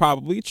things that are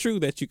probably true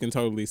that you can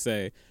totally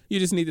say. You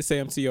just need to say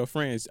them to your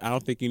friends. I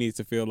don't think you need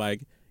to feel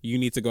like you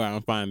need to go out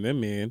and find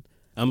them men.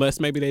 Unless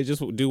maybe they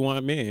just do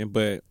want men.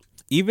 But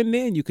even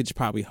then, you could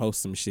probably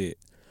host some shit.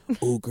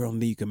 Oh, girl,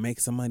 you can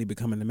make some money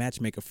becoming the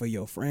matchmaker for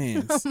your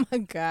friends. Oh my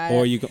God!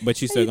 But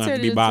you still gonna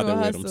have to be bothered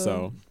with them.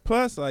 So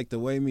plus, like the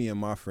way me and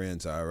my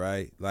friends are,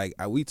 right? Like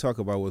we talk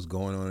about what's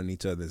going on in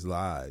each other's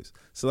lives.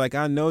 So like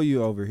I know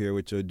you over here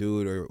with your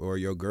dude or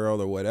your girl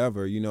or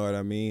whatever. You know what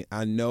I mean?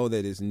 I know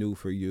that it's new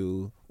for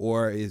you,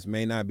 or it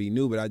may not be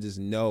new, but I just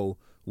know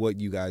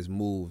what you guys'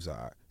 moves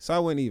are. So I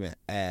wouldn't even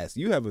ask.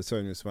 You have a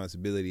certain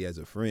responsibility as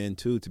a friend,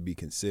 too, to be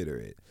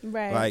considerate.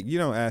 Right. Like, you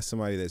don't ask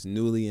somebody that's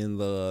newly in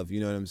love, you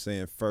know what I'm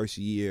saying, first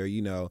year,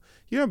 you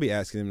don't be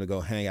asking them to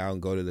go hang out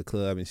and go to the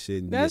club and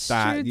shit. And that's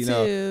true,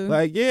 too.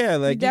 Like, yeah.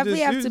 Like, you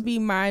definitely have to be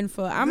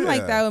mindful. I'm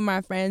like that with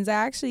my friends.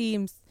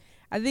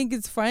 I think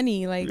it's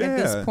funny, at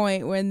this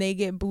point when they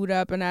get booed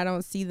up and I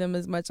don't see them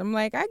as much. I'm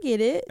like, I get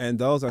it. And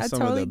those are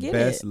some of the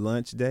best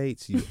lunch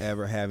dates you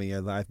ever have in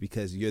your life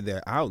because you're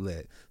their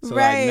outlet. So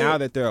like now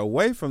that they're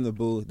away from the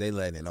booth, they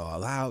letting it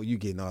all out. You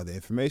getting all the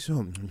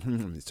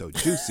information. It's so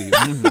juicy.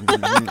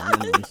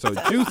 So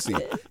juicy.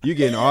 You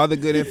getting all the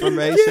good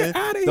information.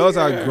 Those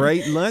are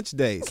great lunch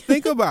dates.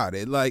 Think about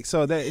it.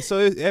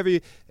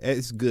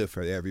 It's good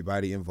for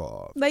everybody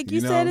involved. Like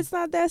you said, it's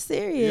not that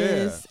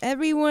serious. Yeah.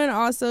 Everyone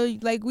also,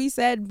 like we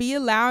said, be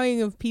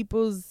allowing of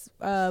people's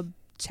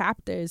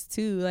chapters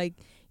too. Like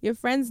Your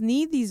friends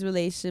need these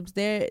relationships.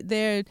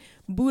 They're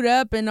boot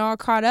up and all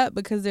caught up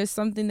because there's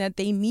something that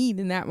they need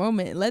in that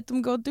moment. Let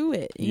them go through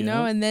it, you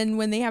know? And then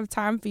when they have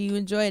time for you,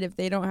 enjoy it. If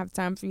they don't have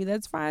time for you,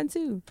 that's fine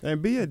too.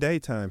 And be a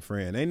daytime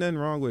friend. Ain't nothing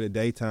wrong with a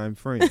daytime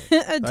friend.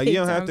 Like, you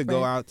don't have to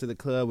go out to the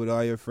club with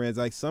all your friends.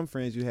 Like, some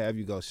friends you have,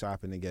 you go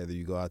shopping together,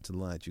 you go out to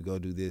lunch, you go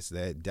do this,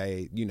 that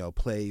day, you know,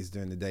 plays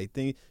during the day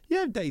thing. You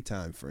have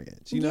daytime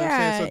friends. You know what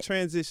I'm saying? So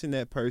transition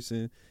that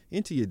person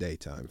into your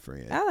daytime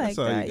friend. I like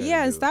that.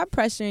 Yeah, and stop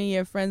pressuring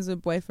your friends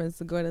with boyfriends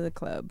to go to the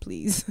club,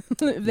 please.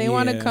 If they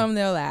want to come,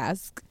 they'll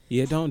ask.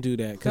 Yeah, don't do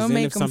that. Because then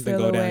if something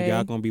go down,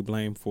 y'all going to be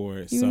blamed for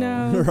it. So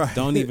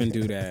don't even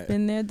do that.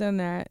 Been there, done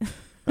that.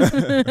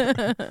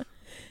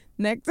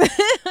 Next.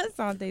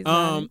 So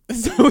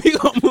we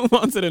going to move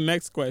on to the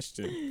next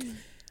question.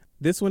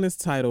 This one is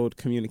titled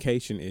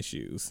Communication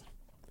Issues.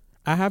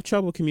 I have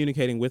trouble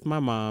communicating with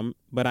my mom,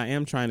 but I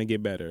am trying to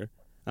get better.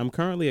 I'm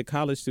currently a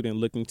college student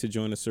looking to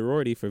join a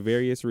sorority for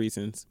various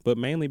reasons, but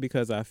mainly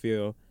because I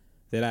feel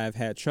that I have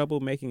had trouble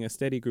making a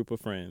steady group of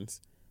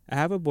friends. I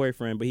have a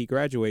boyfriend, but he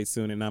graduates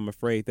soon, and I'm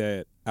afraid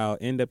that I'll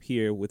end up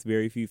here with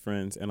very few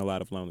friends and a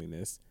lot of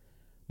loneliness.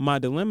 My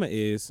dilemma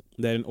is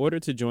that in order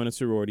to join a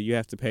sorority, you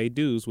have to pay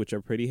dues, which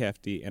are pretty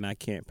hefty, and I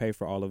can't pay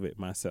for all of it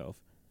myself,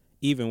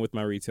 even with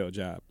my retail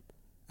job.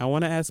 I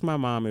want to ask my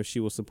mom if she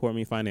will support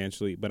me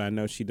financially, but I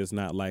know she does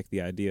not like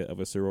the idea of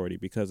a sorority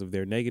because of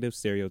their negative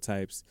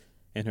stereotypes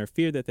and her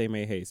fear that they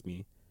may hate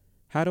me.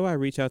 How do I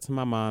reach out to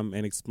my mom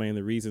and explain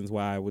the reasons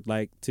why I would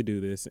like to do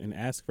this and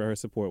ask for her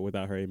support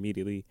without her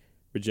immediately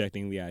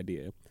rejecting the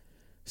idea?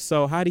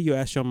 So how do you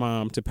ask your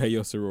mom to pay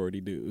your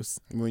sorority dues?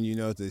 When you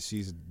know that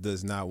she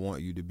does not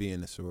want you to be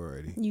in a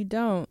sorority. You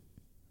don't.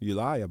 You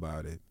lie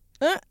about it.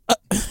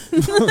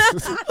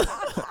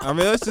 I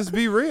mean, let's just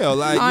be real.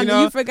 Like,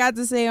 you forgot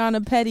to say on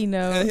a petty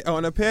note.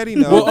 On a petty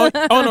note.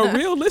 Well, on a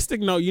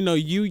realistic note,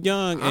 you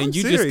young and I'm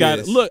you serious. just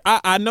got look.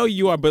 I know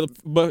you are,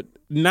 but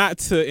not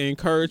to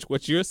encourage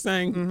what you're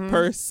saying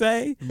per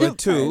se. But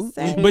two.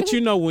 But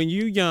when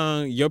you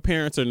young, your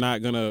parents are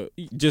not gonna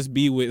just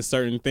be with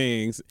certain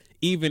things.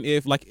 Even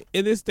if, like,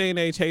 in this day and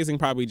age, hazing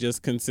probably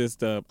just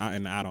consists of,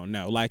 and I don't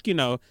know, like,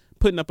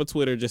 putting up a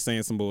Twitter just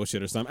saying some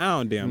bullshit or something. I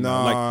don't damn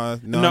know.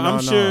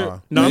 I'm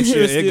sure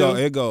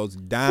it goes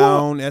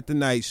down at the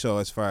night show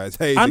as far as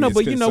hazing. I know,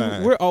 but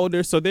concerned. we're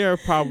older, so there are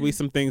probably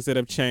some things that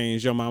have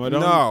changed. Your mama don't.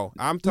 No,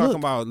 I'm talking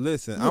about.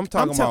 Listen, I'm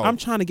talking about. I'm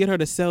trying to get her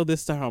to sell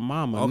this to her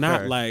mama,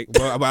 not like.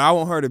 But I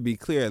want her to be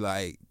clear.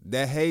 Like,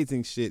 that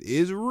hazing shit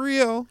is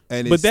real,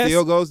 and it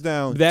still goes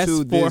down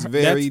to this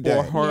very day.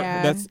 That's for her.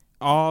 Yeah. That's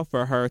all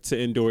for her to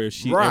endure if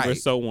she ever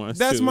so wants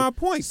That's to. my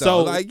point, though.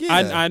 So, like,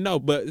 I know,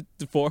 but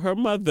for her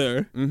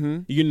mother,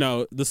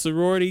 the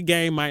sorority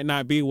game might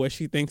not be what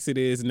she thinks it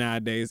is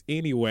nowadays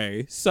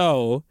anyway.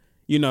 So,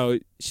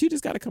 she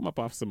just got to come up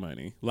off some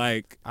money.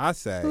 Like, I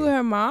say. Who,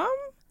 her mom?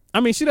 I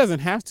mean, she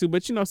doesn't have to,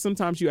 but,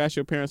 sometimes you ask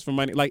your parents for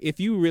money. Like,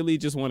 if you really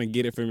just want to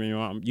get it from your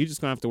mom, you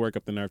just going to have to work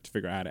up the nerve to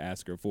figure out how to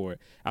ask her for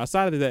it.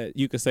 Outside of that,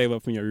 you could save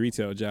up from your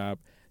retail job.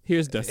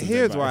 Here's Dustin's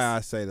advice. Why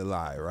I say the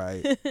lie,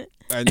 right?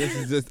 And this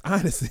is just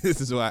honestly.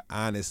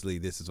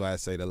 This is why I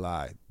say the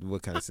lie.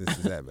 What kind of sense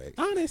does that make?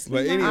 Honestly,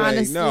 but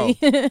anyway, no.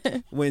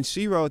 When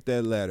she wrote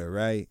that letter,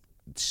 right?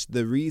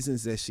 The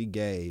reasons that she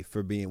gave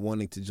for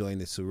wanting to join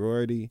the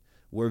sorority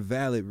were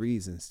valid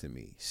reasons to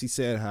me. She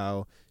said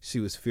how she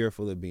was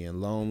fearful of being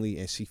lonely,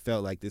 and she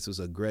felt like this was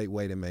a great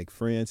way to make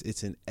friends.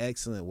 It's an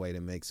excellent way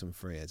to make some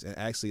friends, and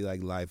actually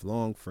like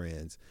lifelong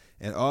friends,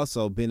 and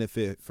also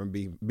benefit from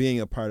being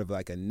a part of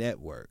like a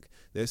network.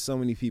 There's so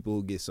many people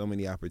who get so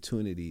many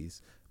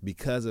opportunities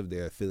because of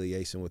their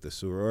affiliation with the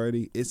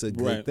sorority. It's a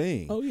good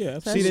thing. Oh yeah,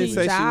 she didn't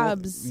say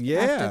jobs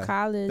after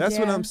college. That's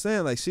what I'm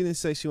saying. Like, she didn't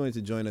say she wanted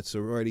to join a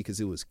sorority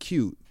because it was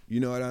cute. You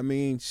know what I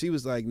mean? She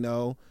was like,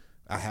 no,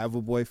 I have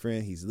a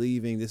boyfriend. He's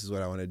leaving. This is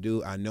what I want to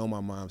do. I know my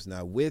mom's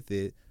not with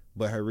it,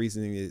 but her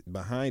reasoning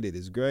behind it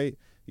is great.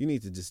 You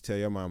need to just tell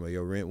your mama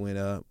your rent went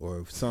up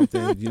or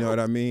something. You know what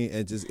I mean?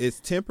 And just, it's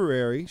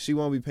temporary. She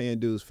won't be paying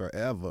dues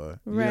forever.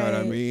 You know what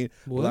I mean?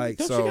 Well, like,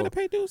 don't she gotta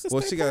pay dues?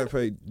 She gotta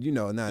pay.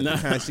 Not the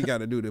kind she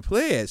gotta do to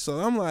pledge. So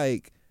I'm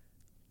like,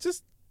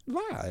 just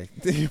lie.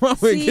 Your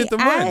mama get the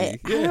money.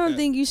 I don't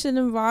think you should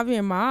involve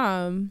your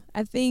mom.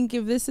 I think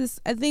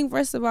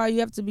first of all, you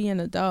have to be an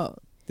adult.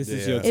 This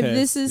is your if test.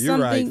 This is You're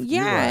something,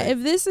 right.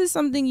 If this is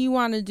something you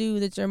want to do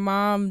that your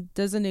mom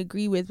doesn't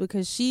agree with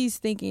because she's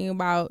thinking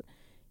about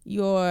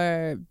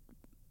your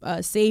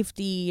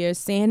safety, your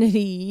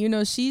sanity,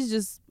 she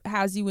just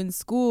has you in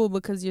school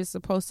because you're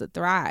supposed to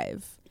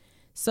thrive.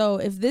 So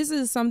if this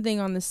is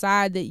something on the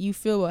side that you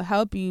feel will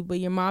help you, but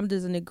your mom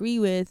doesn't agree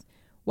with,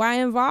 why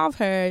involve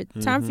her?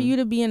 Time for you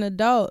to be an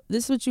adult.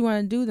 This is what you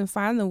want to do, then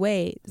find the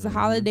way. The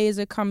holidays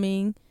are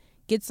coming.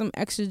 Get some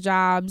extra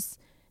jobs.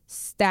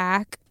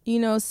 Stack,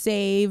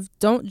 save.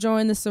 Don't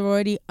join the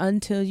sorority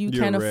until you're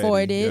can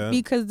afford it,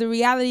 because the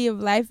reality of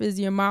life is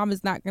your mom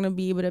is not going to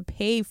be able to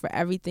pay for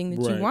everything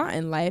that you want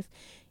in life.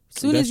 As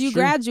soon as you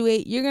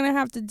graduate, you're going to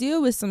have to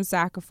deal with some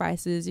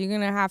sacrifices. You're going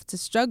to have to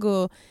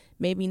struggle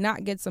maybe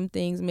not get some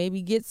things,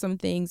 maybe get some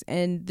things.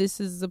 And this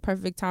is the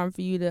perfect time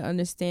for you to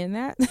understand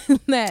that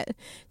that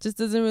just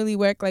doesn't really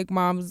work. Like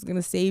mom's going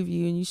to save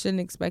you and you shouldn't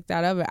expect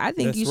that of it. I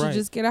think you should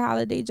just get a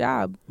holiday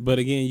job. But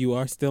again, you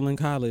are still in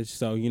college.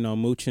 So,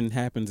 mooching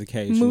happens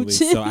occasionally.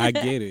 So I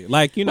get it.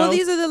 Like, Well,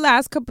 these are the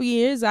last couple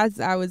years.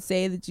 I would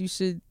say that you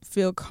should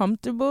feel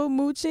comfortable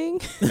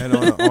mooching. And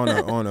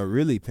on a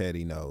really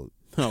petty note.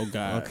 Oh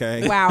God.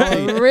 Okay. Wow,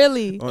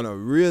 really? On a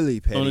really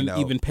petty note.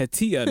 Even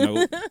pettier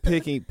note.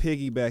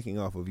 Piggybacking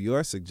off of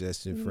your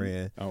suggestion,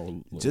 Fran.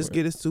 Oh, Lord. Just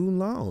get a student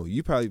loan.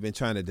 You probably been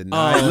trying to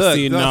deny. Look,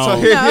 we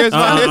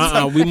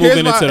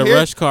moving into the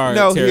rush card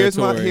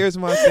territory. Here's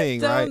my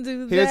thing, right? Don't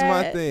do Here's that.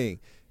 my thing.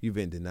 You've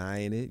been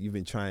denying it. You've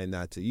been trying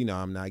not to.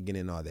 I'm not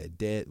getting all that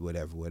debt.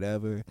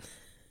 Whatever.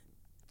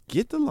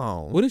 Get the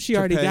loan. What if she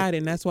already got it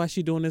and that's why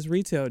she doing this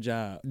retail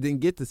job? Then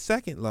get the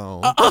second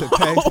loan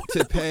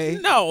to pay.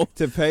 No.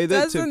 To pay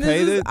the.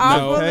 Advice. I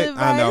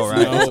know,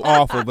 right? No. It's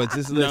awful, but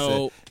just listen.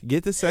 No.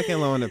 Get the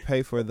second loan to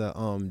pay for the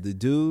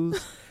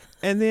dues,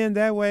 and then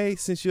that way,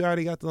 since you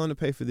already got the loan to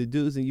pay for the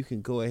dues, and you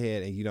can go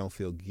ahead and you don't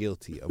feel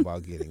guilty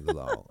about getting the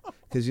loan.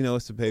 Because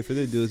it's to pay for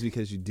the dues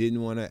because you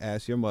didn't want to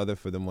ask your mother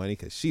for the money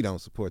because she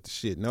don't support the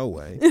shit no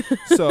way.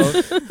 So,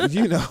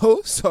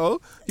 so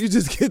you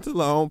just get the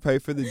loan, pay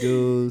for the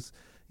dues,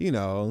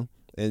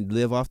 and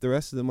live off the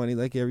rest of the money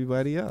like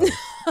everybody else.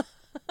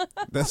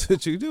 That's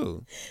what you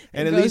do.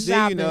 And at least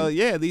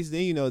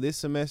then this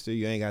semester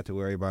you ain't got to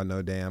worry about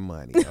no damn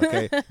money.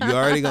 Okay, you're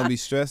already gonna be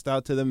stressed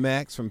out to the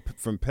max from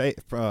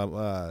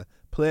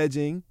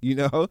pledging. You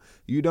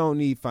don't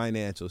need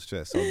financial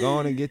stress. So go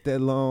on and get that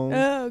loan.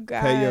 Oh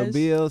gosh. Pay your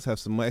bills. Have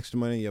some extra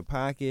money in your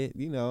pocket.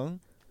 There you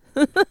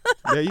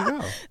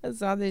go.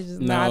 Asante just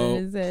nodding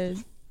his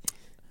head.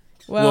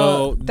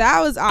 Well,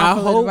 that was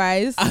awful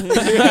advice.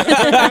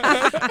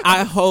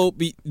 I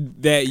hope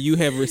that you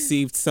have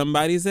received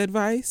somebody's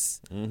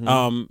advice.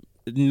 Mm-hmm.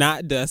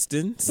 Not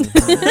Dustin's.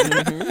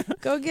 Mm-hmm.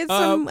 Go get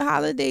some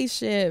holiday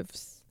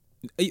shifts.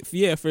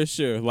 Yeah, for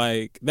sure.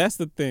 Like, that's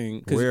the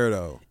thing.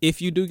 Weirdo.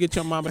 If you do get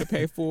your mama to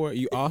pay for it,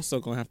 you also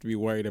gonna have to be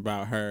worried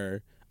about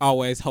her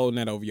always holding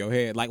that over your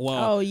head. Like,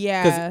 well, oh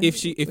yeah.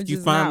 Because if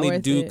you finally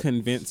do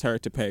convince her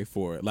to pay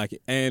for it, like,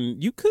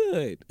 and you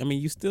could. I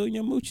mean, you still in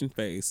your mooching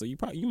phase, so you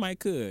might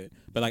could.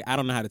 But like, I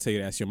don't know how to tell you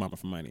to ask your mama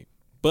for money.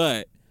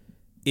 But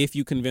if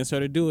you convince her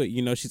to do it,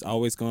 she's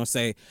always gonna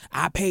say,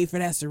 I paid for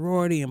that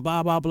sorority and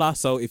blah blah blah.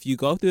 So if you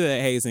go through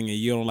that hazing and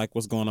you don't like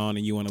what's going on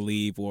and you want to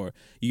leave, or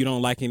you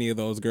don't like any of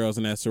those girls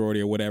in that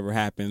sorority or whatever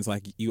happens,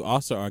 like, you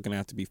also are gonna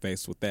have to be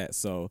faced with that.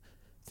 So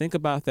think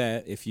about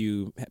that if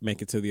you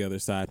make it to the other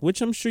side,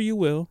 which I'm sure you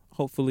will.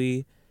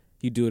 Hopefully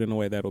you do it in a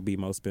way that will be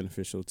most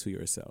beneficial to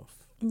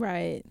yourself.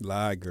 Right.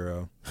 Lie,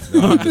 girl.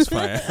 No, I'm just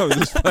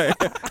playing.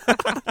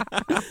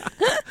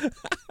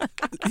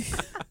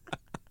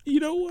 You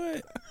know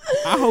what?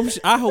 I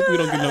hope we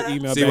don't get no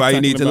email. See why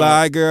you need to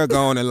lie, girl?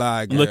 Go on and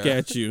lie, girl. Look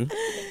at you.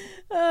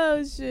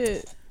 Oh,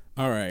 shit.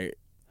 All right.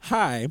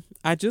 Hi.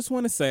 I just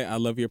want to say I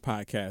love your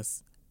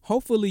podcast.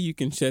 Hopefully you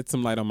can shed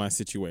some light on my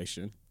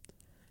situation.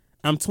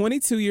 I'm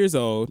 22 years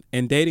old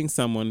and dating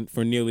someone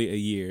for nearly a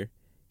year.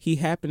 He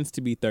happens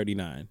to be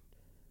 39.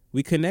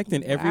 We connect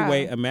in every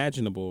way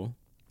imaginable.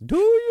 Do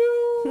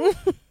you?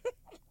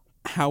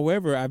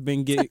 However, I've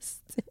been getting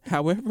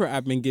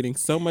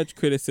so much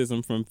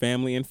criticism from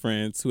family and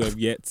friends who have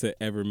yet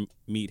to ever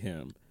meet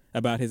him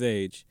about his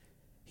age.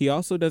 He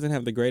also doesn't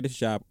have the greatest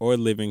job or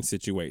living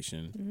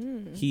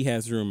situation. He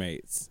has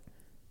roommates.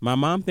 My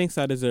mom thinks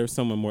I deserve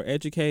someone more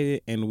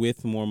educated and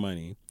with more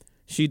money.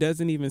 She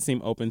doesn't even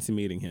seem open to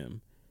meeting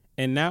him.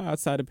 And now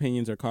outside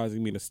opinions are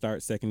causing me to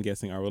start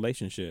second-guessing our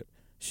relationship.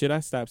 Should I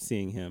stop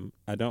seeing him?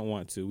 I don't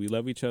want to. We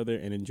love each other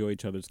and enjoy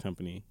each other's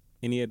company.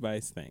 Any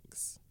advice?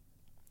 Thanks.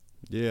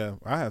 Yeah,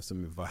 I have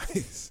some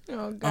advice.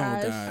 Oh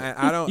gosh.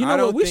 I don't. You know I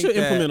don't what? We think should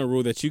that, implement a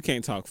rule that you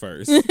can't talk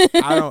first.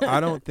 I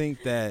don't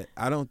think that.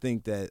 I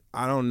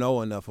don't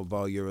know enough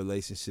about your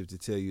relationship to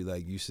tell you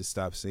like you should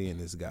stop seeing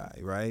this guy,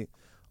 right?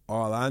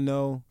 All I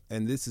know,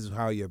 and this is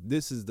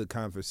the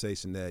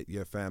conversation that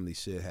your family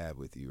should have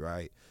with you,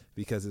 right?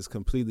 Because it's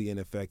completely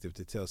ineffective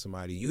to tell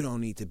somebody you don't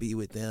need to be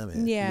with them.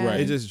 And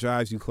it just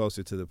drives you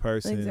closer to the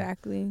person.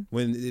 Exactly.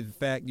 When in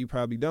fact you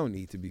probably don't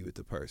need to be with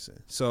the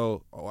person.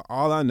 So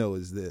all I know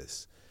is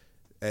this.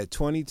 At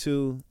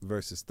 22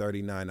 versus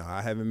 39, now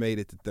I haven't made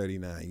it to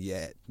 39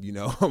 yet.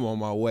 I'm on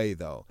my way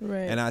though.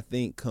 Right. And I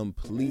think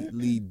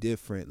completely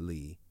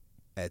differently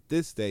at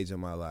this stage of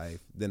my life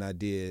than I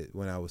did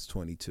when I was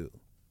 22.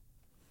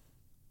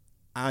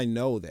 I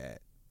know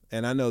that,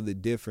 and I know the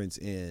difference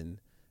in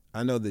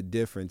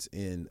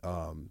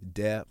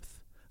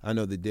depth. I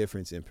know the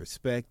difference in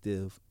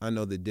perspective. I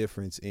know the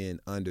difference in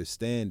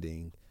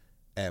understanding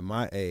at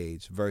my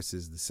age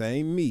versus the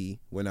same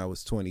me when I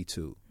was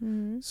 22.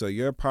 Mm-hmm. So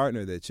your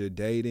partner that you're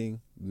dating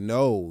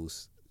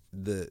knows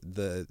in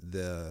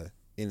the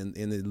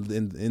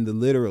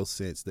literal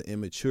sense the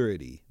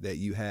immaturity that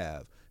you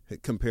have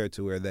compared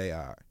to where they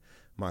are.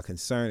 My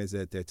concern is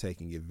that they're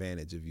taking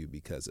advantage of you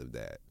because of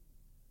that.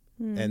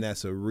 And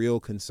that's a real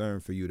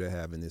concern for you to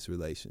have in this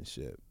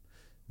relationship,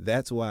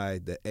 That's why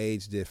the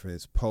age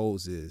difference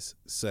poses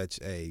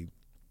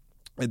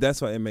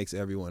that's why it makes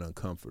everyone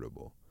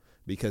uncomfortable,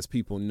 because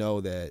people know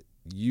that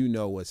you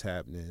know what's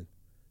happening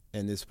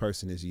and this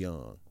person is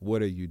young.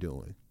 What are you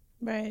doing?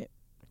 Right.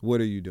 What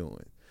are you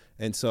doing?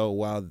 And so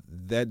while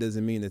that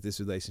doesn't mean that this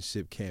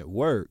relationship can't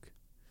work,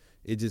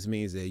 it just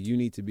means that you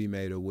need to be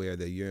made aware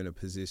that you're in a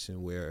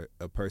position where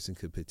a person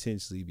could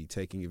potentially be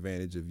taking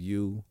advantage of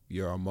you,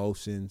 your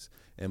emotions,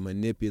 and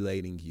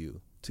manipulating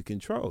you to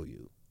control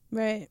you.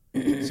 Right.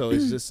 So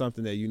it's just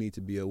something that you need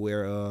to be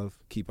aware of,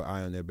 keep an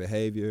eye on their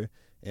behavior,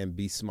 and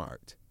be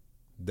smart.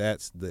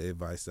 That's the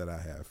advice that I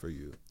have for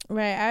you.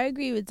 Right. I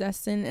agree with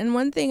Dustin. And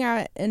one thing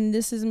and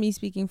this is me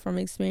speaking from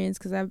experience,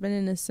 because I've been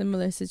in a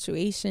similar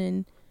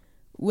situation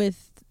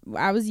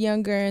I was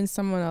younger and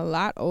someone a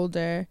lot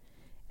older.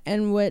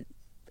 And what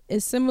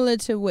is similar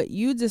to what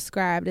you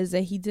described is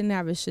that he didn't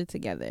have his shit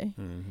together.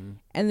 Mm-hmm.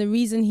 And the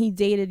reason he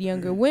dated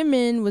younger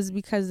women was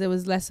because there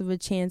was less of a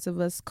chance of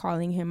us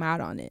calling him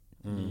out on it.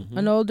 Mm-hmm.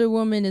 An older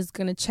woman is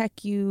going to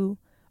check you.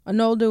 An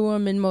older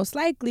woman, most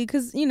likely,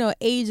 because,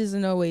 age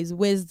isn't always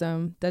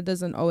wisdom. That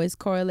doesn't always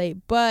correlate.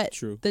 But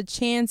True. The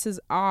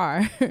chances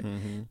are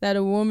that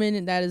a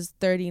woman that is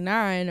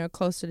 39 or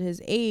closer to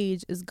his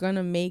age is going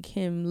to make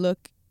him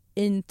look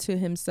into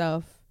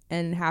himself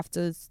and have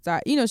to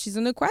start, she's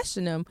going to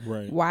question him.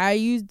 Right. Why are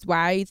you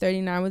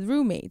 39 with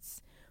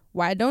roommates?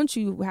 Why don't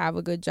you have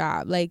a good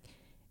job? Like,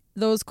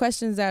 those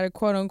questions that are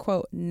quote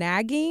unquote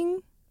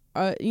nagging,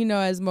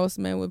 as most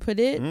men would put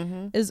it,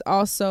 is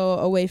also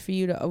a way for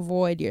you to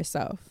avoid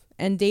yourself.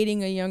 And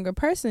dating a younger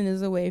person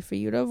is a way for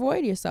you to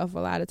avoid yourself a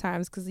lot of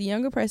times, because the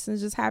younger person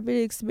is just happy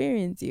to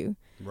experience you.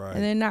 Right.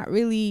 And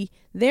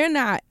they're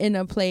not in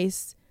a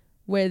place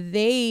where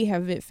they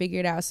have it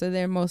figured out, so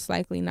they're most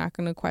likely not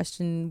going to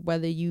question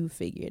whether you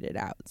figured it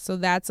out. So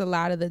that's a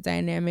lot of the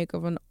dynamic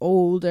of an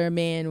older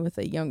man with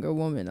a younger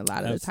woman a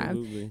lot of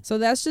Absolutely. the time. So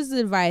that's just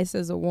advice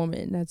as a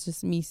woman. That's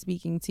just me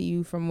speaking to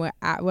you from what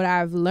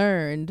I've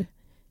learned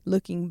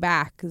looking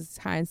back, because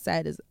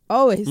hindsight is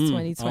always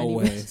 20/20.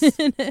 Always.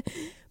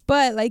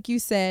 But like you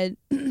said,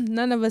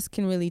 none of us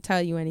can really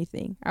tell you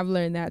anything. I've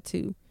learned that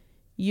too.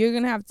 You're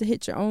going to have to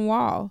hit your own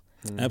wall.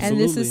 Absolutely. And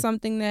this is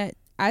something that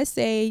I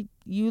say,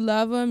 you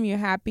love them, you're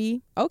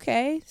happy,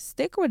 okay,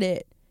 stick with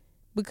it,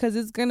 because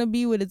it's going to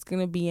be what it's going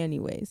to be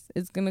anyways.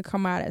 It's going to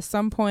come out at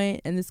some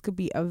point, and this could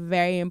be a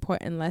very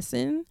important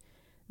lesson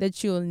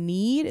that you'll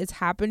need. It's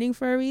happening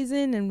for a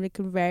reason, and it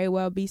could very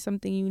well be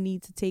something you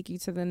need to take you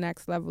to the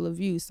next level of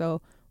you.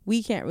 So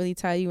we can't really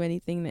tell you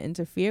anything to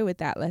interfere with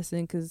that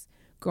lesson, because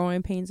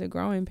growing pains are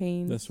growing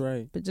pains. That's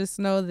right. But just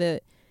know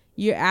that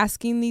you're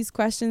asking these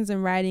questions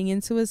and writing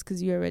into us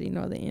because you already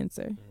know the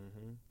answer.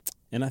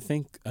 And I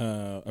think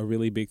a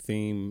really big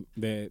theme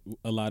that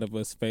a lot of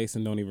us face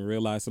and don't even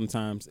realize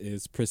sometimes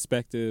is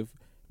perspective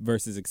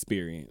versus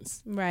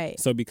experience. Right.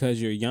 So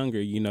because you're younger,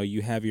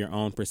 you have your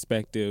own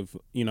perspective,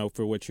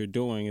 for what you're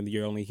doing, and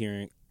you're only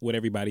hearing what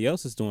everybody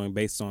else is doing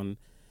based on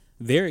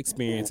their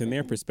experience and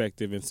their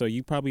perspective. And so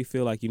you probably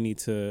feel like you need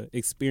to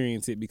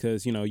experience it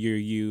because, you're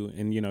you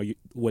and,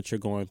 what you're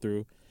going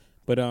through.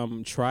 But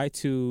try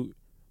to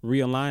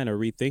realign or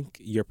rethink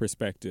your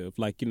perspective.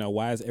 Like,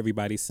 why is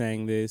everybody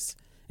saying this?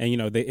 And,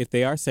 if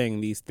they are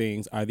saying these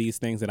things, are these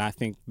things that I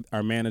think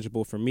are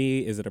manageable for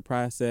me? Is it a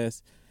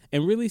process?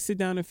 And really sit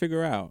down and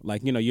figure out.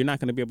 Like, you're not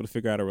going to be able to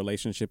figure out a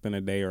relationship in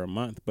a day or a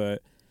month.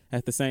 But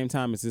at the same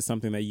time, is this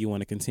something that you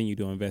want to continue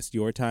to invest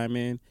your time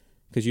in?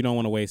 Because you don't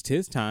want to waste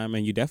his time,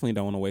 and you definitely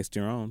don't want to waste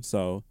your own.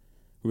 So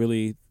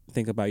really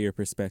think about your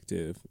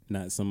perspective,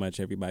 not so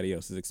much everybody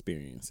else's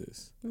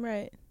experiences.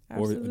 Right.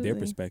 Absolutely. Or their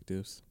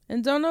perspectives.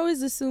 And don't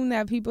always assume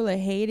that people are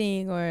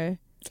hating or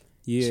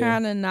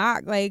trying to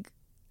knock. Like,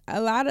 a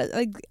lot of,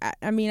 I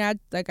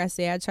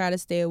try to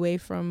stay away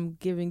from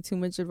giving too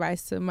much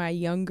advice to my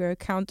younger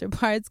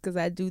counterparts, because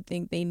I do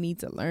think they need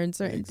to learn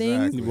certain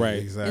things. Right.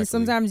 Exactly. And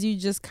sometimes you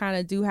just kind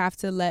of do have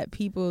to let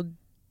people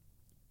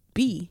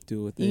be,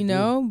 do what they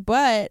do.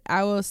 But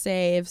I will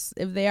say, if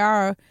there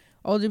are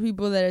older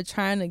people that are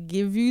trying to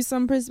give you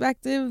some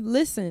perspective,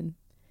 listen.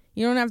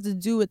 You don't have to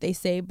do what they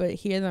say, but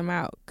hear them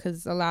out,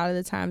 because a lot of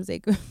the times they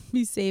could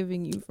be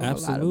saving you from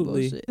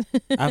Absolutely. a lot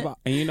of bullshit.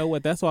 And you know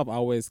what? That's why I've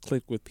always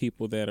clicked with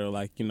people that are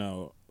like,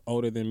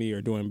 older than me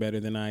or doing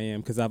better than I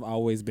am, because I've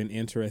always been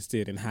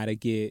interested in how to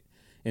get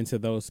into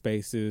those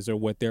spaces or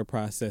what their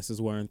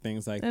processes were and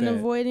things like that. And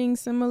avoiding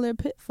similar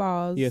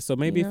pitfalls. Yeah, so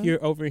maybe if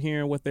you're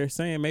overhearing what they're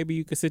saying, maybe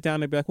you could sit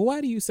down and be like, well,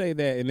 why do you say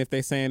that? And if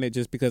they're saying it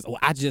just because,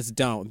 I just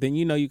don't, then,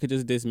 you could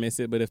just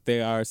dismiss it. But if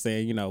they are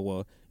saying,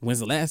 well, when's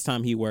the last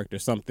time he worked or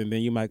something,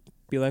 then you might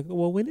be like,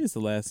 well, when is the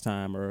last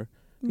time? Or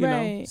you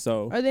Right. know.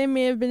 So Or they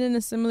may have been in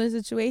a similar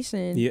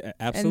situation. yeah,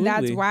 absolutely.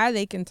 And that's why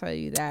they can tell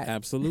you that.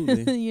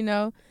 Absolutely. You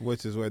know?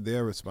 Which is where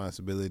their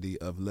responsibility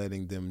of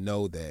letting them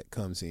know that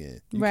comes in.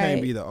 You Right.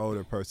 can't be the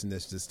older person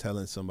that's just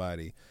telling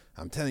somebody,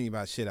 I'm telling you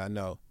about shit I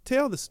know.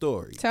 Tell the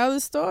story. Tell the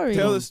story.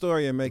 Tell the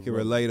story and make it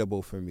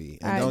relatable for me.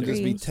 And I don't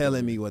just be agree.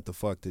 telling me what the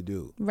fuck to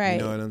do. Right. You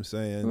know what I'm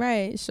saying?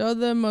 Right. Show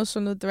the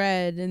emotional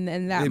thread, and that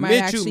Admit might you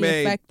actually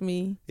made- affect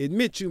me.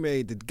 Admit you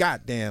made the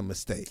goddamn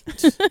mistake.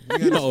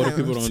 You know, older understand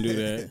people what I'm don't do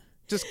saying? that.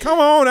 Just come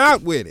on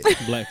out with it.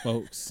 Black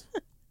folks.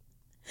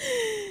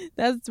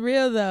 That's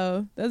real,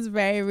 though. That's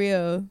very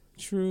real.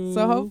 True.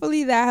 So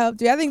hopefully that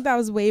helped you. I think that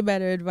was way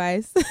better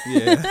advice.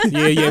 Yeah.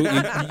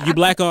 Yeah. You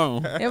black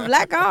on. And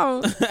black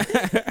on.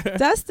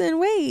 Dustin,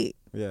 wait.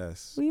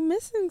 Yes. We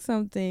missing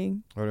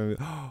something.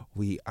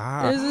 We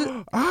are.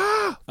 There's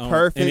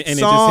Perfect and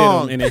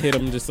song. It hit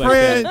him just like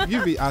Fran,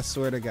 that. I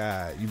swear to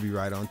God, you be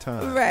right on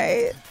time.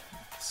 Right.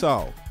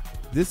 So,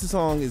 this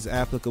song is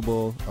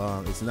applicable.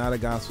 It's not a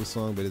gospel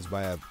song, but it's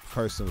by a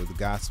person with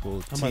gospel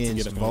I'm about to tinged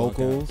get up and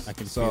vocals. walk out. I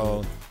can so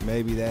feel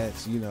maybe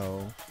that's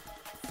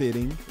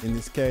fitting in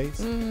this case.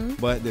 Mm-hmm.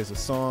 But there's a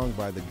song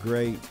by the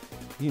great,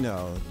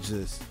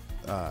 just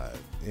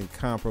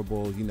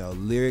incomparable,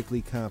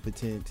 lyrically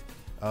competent,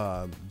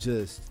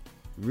 just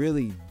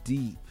really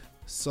deep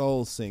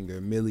soul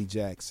singer Millie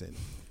Jackson.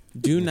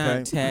 Do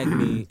not tag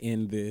me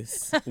in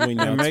this when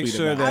y'all And make tweet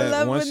sure about it. I that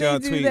love once when y'all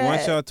they do tweet, that.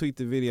 once y'all tweet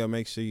the video,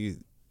 make sure you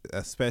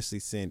especially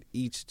send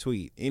each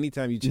tweet.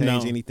 Anytime you change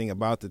No. anything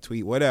about the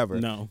tweet, whatever,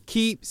 No.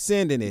 keep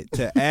sending it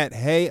to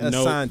 @Hey Nope.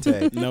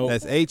 Assante. Nope.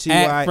 That's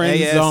At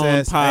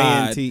Friendzone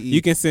Pod. HEYASSANTE.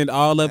 You can send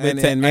all of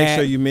it and make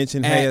sure at- you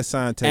mention Hey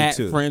Assante at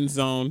too.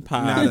 Friendzone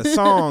Pod. Now the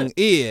song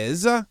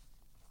is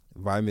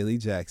by Millie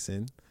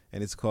Jackson,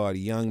 and it's called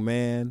 "Young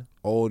Man,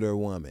 Older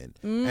Woman,"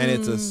 and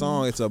it's a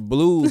song. It's a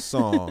blues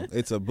song.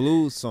 It's a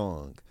blues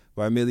song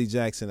by Millie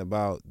Jackson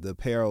about the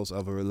perils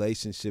of a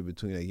relationship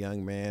between a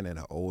young man and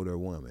an older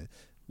woman.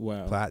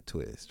 Wow. Plot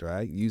twist,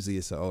 right? Usually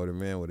it's an older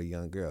man with a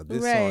young girl.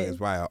 This Right. song is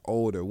by an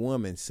older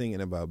woman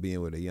singing about being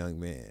with a young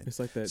man. It's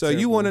like that. So you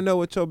terrible- want to know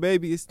what your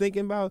baby is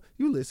thinking about?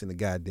 You listen to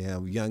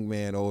goddamn "Young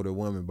Man, Older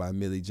Woman" by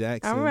Millie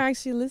Jackson. I'm gonna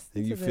actually listen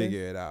And to you this.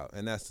 figure it out.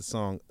 And that's the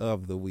song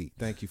of the week.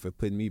 Thank you for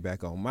putting me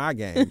back on my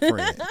game,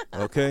 friend.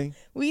 Okay?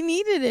 We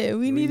needed it.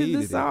 We needed the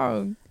needed it.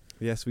 song.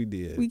 Yes, we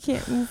did. We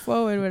can't move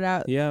forward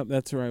without Yeah,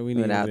 that's right. We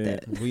needed without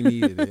it. that. We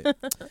needed it.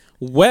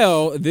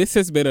 Well, this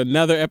has been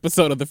another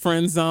episode of The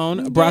Friend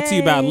Zone, brought to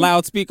you by Yay.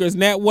 Loudspeakers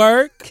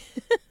Network.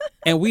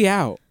 And we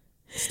out.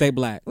 Stay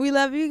black. We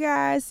love you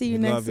guys. See you We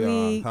next love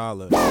y'all. week.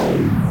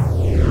 Holla.